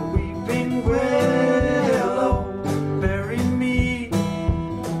a weeping willow. Bury me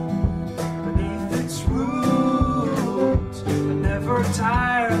beneath its roots. I never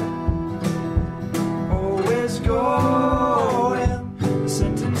tire, always going. The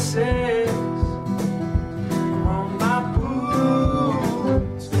sentences on my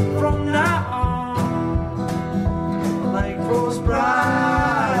boots. From now on, the light grows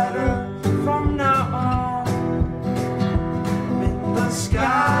brighter. From now on, I'm in the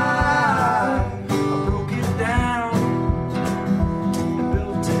sky. I broke it down and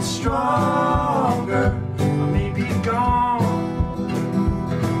built it stronger. I may be gone,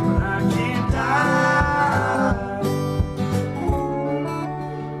 but I can't die.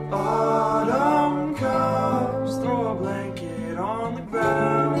 Autumn comes, throw a blanket on the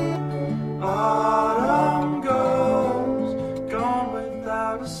ground. Autumn goes, gone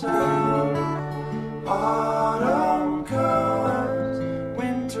without a sound. Autumn comes,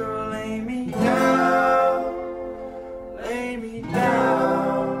 winter lay me down. Lay me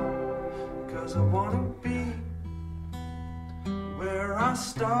down, 'cause I want to be where I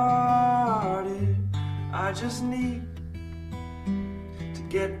started. I just need to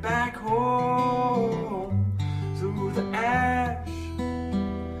get back home through the ash,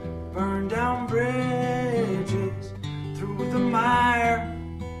 burn down bridges, through the mire.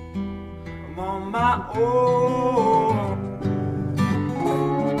 I'm on my own.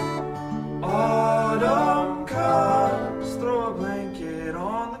 Autumn comes, throw a blanket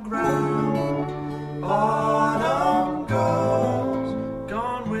on the ground. Autumn goes,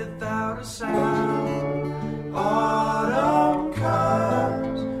 gone without a sound. Autumn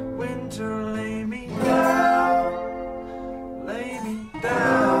comes, winter lay me down. Lay me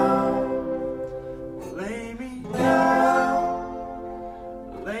down. Lay me down.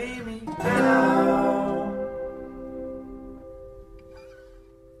 Lay me down.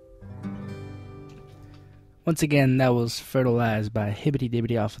 Once again, that was Fertile Eyes by Hibbity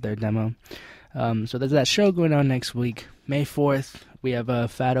Dibbity off of their demo. So there's that show going on next week. May 4th, we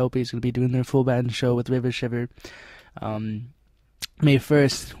have Fat Opie's going to be doing their full band show with River Shiver. May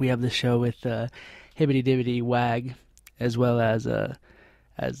 1st, we have the show with Hibbity Dibbity Wag, as well as the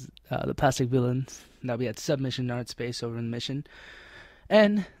Plastic Villains. That'll be at Submission Art Space over in the Mission.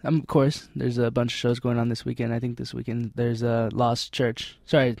 And, of course, there's a bunch of shows going on this weekend. I think this weekend there's Lost Church.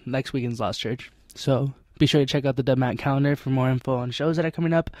 Sorry, next weekend's Lost Church. So be sure to check out the WMAT calendar for more info on shows that are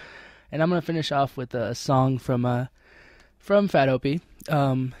coming up. And I'm going to finish off with a song from from Fat Opie.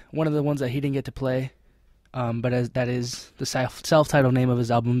 One of the ones that he didn't get to play, but that is the self-titled name of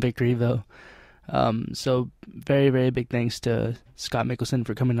his album, Victoryville. So very, very big thanks to Scott Mickelson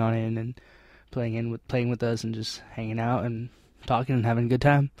for coming on in and playing with us and just hanging out and talking and having a good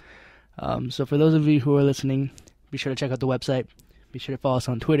time. So for those of you who are listening, be sure to check out the website. Be sure to follow us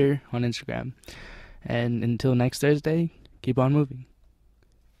on Twitter, on Instagram. And until next Thursday, keep on moving.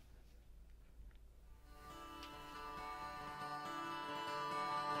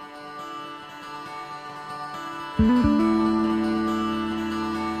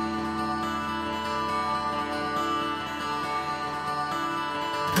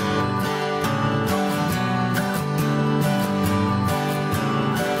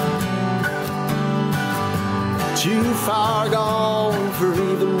 Too far gone for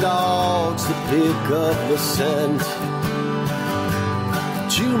even dogs to pick up the scent.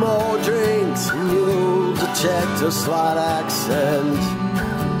 2 more drinks and you'll detect a slight accent.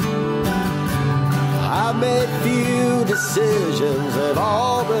 I've made few decisions, they've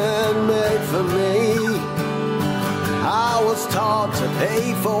all been made for me. I was taught to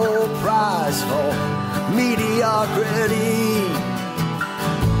pay full price for mediocrity.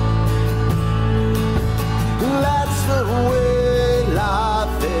 That's the way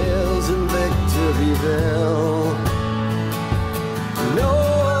life is in Victoryville.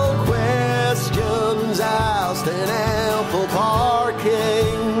 No questions asked and ample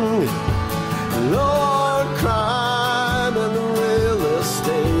parking. Lord, crime and the real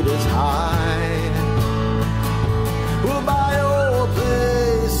estate is high. We'll buy your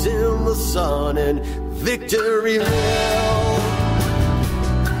place in the sun in Victoryville.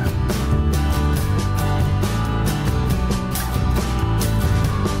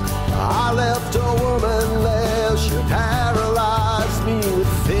 I left a woman there, she paralyzed me with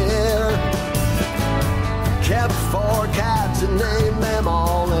fear. Kept 4 cats and named them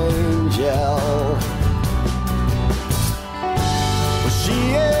all Angel. Well, she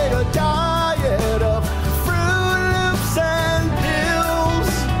ate a diet of Fruit Loops and pills.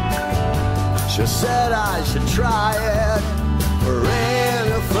 She said I should try it for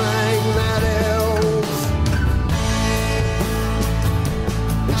anything that ills.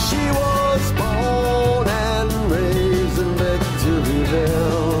 She was born and raised in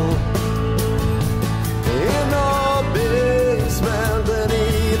Victoryville.